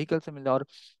मिलता है? Vehicle से मिलता है। और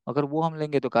अगर वो हम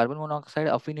लेंगे तो कार्बन मोनोऑक्साइड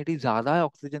अफिनिटी ज्यादा है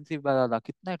ऑक्सीजन से ज्यादा,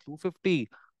 कितना है? 250।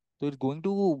 तो it's going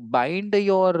to bind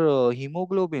your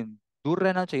haemoglobin, दूर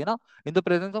रहना चाहिए ना। In the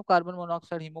presence of carbon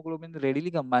monoxide haemoglobin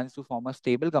readily combines to form a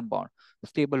stable compound.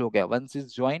 Stable हो गया, once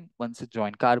is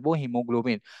join कार्बो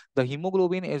haemoglobin, the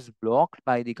haemoglobin is blocked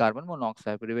by the carbon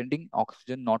monoxide preventing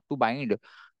oxygen not to bind,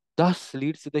 दस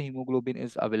leads to the haemoglobin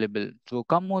is available. जो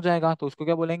कम हो जाएगा तो उसको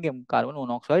क्या बोलेंगे हम? Carbon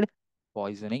monoxide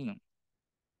poisoning.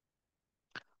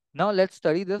 Now let's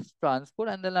study this transport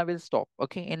and then I will stop.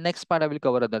 Okay, in next part I will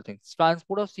cover other things.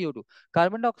 Transport of CO2.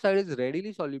 Carbon dioxide is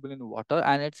readily soluble in water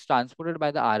and it's transported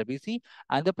by the RBC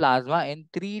and the plasma in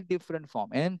three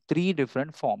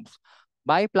different forms.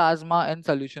 By plasma in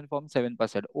solution form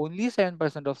 7%. Only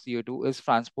 7% of CO2 is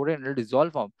transported in a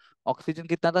dissolved form. Oxygen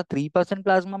कितना था? 3%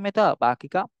 plasma में था, बाकी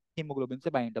का haemoglobin से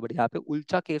bind था। But यहाँ पे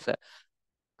उल्टा केस है।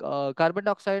 कार्बन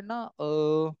डाइऑक्साइड ना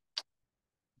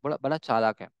बड़ा बड़ा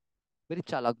चालाक है, वेरी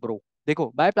चालाक ब्रो। देखो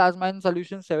बाय प्लाज्मा इन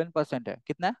सोल्यूशन 7% है,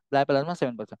 कितना है बाय प्लाज्मा?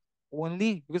 7%।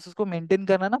 ओनली बिकॉज उसको मेंटेन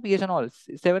करना ना pH and all,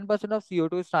 7% of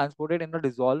CO2 is transported in the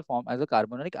dissolve form as a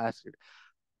carbonic acid.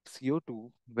 CO2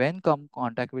 when come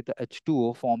contact with the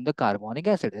H2O form the carbonic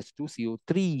acid,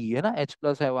 H2CO3 है ना, H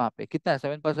plus है वहां पे, कितना है?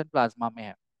 7% प्लाज्मा में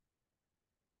है।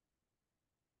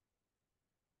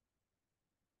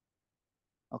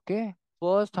 ओके,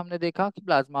 फर्स्ट हमने देखा कि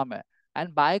प्लाज्मा में,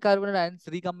 and bicarbonate ions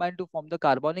recombine to form the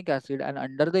carbonic acid and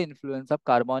under the influence of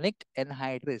carbonic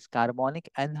anhydrase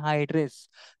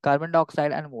carbon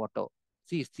dioxide and water.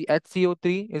 C C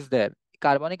HCO3 is there.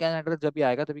 Carbonic anhydrase जब भी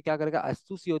आएगा तभी क्या करेगा?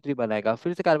 H2CO3 बनाएगा,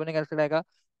 फिर से कार्बोनिक एसिड आएगा,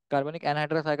 कार्बोनिक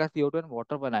एनहाइड्रेस आएगा, CO2 एंड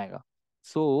वाटर बनाएगा।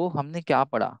 सो हमने क्या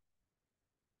पढ़ा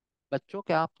बच्चों?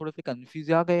 क्या आप थोड़े से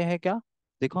कंफ्यूज आ गए हैं क्या?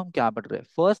 देखो हम क्या पढ़ रहे हैं।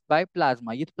 फर्स्ट बाय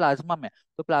प्लाज्मा, ये तो प्लाज्मा में,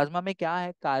 तो प्लाज्मा में क्या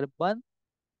है? Carbon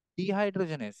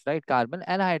dehydrogenase, right? Carbon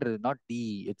anhydrous, not D,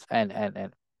 it's N,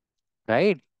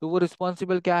 right? तो वो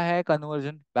रिस्पॉन्सिबल क्या है?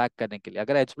 कन्वर्जन बैक करने के लिए।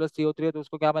 अगर H+CO3 है तो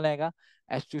उसको क्या बनाएगा?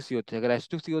 H2CO3। अगर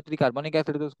H2CO3 कार्बोनिक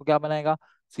एसिड है तो उसको क्या बनाएगा?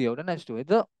 CO2 is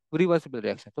the reversible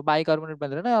reaction. तो बाइकार्बोनेट बन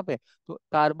रहा है ना यहाँ पे। तो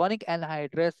carbonic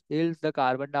anhydrase is the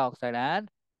carbon dioxide and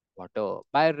water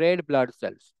bye red blood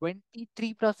cells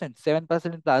 23%,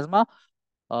 7% in plasma.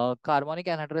 Carbonic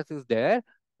anhydrase is there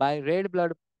bye red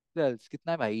blood cells,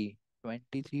 कितना है भाई?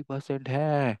 23%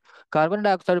 है। Carbon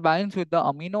dioxide binds with the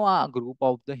amino group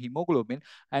of the hemoglobin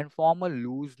and form a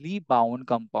loosely bound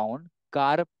compound,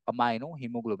 carb amino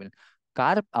hemoglobin.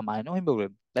 Carb amino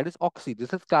hemoglobin, that is oxy.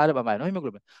 This is carb amino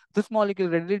hemoglobin. This molecule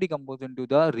readily decomposes into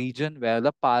the region where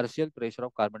the partial pressure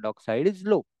of carbon dioxide is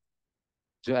low.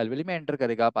 जो alveoli में enter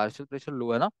करेगा, partial pressure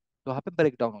low है ना, तो वहां पे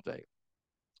break down हो जाएगा,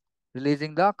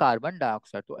 रिलीजिंग द कार्बन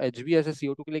डाइऑक्साइड। तो H भी ऐसे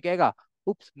CO2 के लिए क्या आएगा?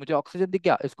 उप्स, मुझे ऑक्सीजन दिख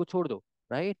गया, इसको छोड़ दो,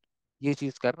 राइट? ये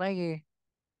चीज करना है ये।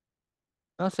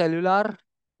 Now cellular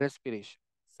respiration.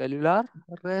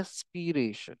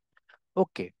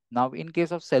 Okay. Now in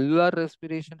case of cellular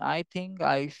respiration, I think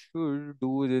I should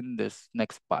do it in this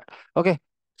next part. Okay.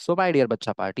 So my dear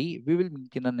bacha party, we will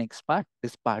meet in the next part.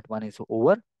 This part one is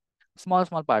over. Small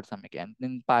parts are again.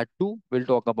 In part two, we'll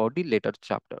talk about the later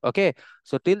chapter. Okay.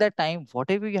 So till that time,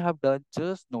 whatever you have done,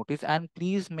 just notice and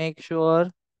please make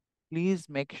sure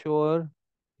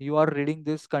you are reading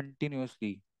this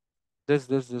continuously.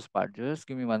 This part. Just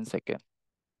give me 1 second.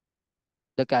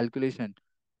 The calculation,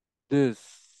 this.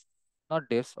 not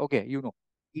this. Okay, you know.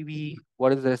 EV,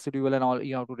 what is residual and all,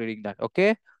 you have to reading that.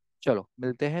 Okay. चलो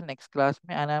मिलते हैं next class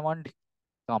में and I want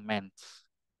comments.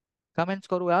 Comments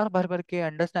करो यार भर भर के,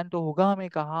 understand तो होगा हमें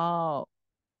कहाँ।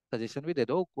 सजेशन भी दे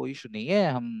दो, कोई इशू नहीं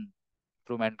है, हम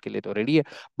इम्प्रूवमेंट के लिए तो रेडी है।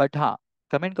 बट हाँ,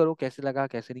 कमेंट करो कैसे लगा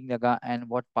कैसे नहीं लगा, and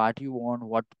what part you want,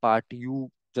 what part you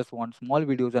just want small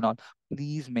videos and all.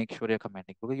 Please make sure you're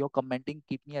commenting because your commenting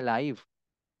keep me alive.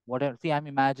 Whatever, see, I'm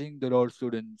imagining there are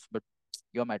students, but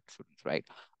you're my students, right?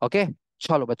 Okay,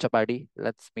 chalo bacha party,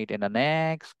 let's meet in the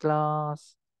next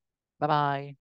class. Bye bye.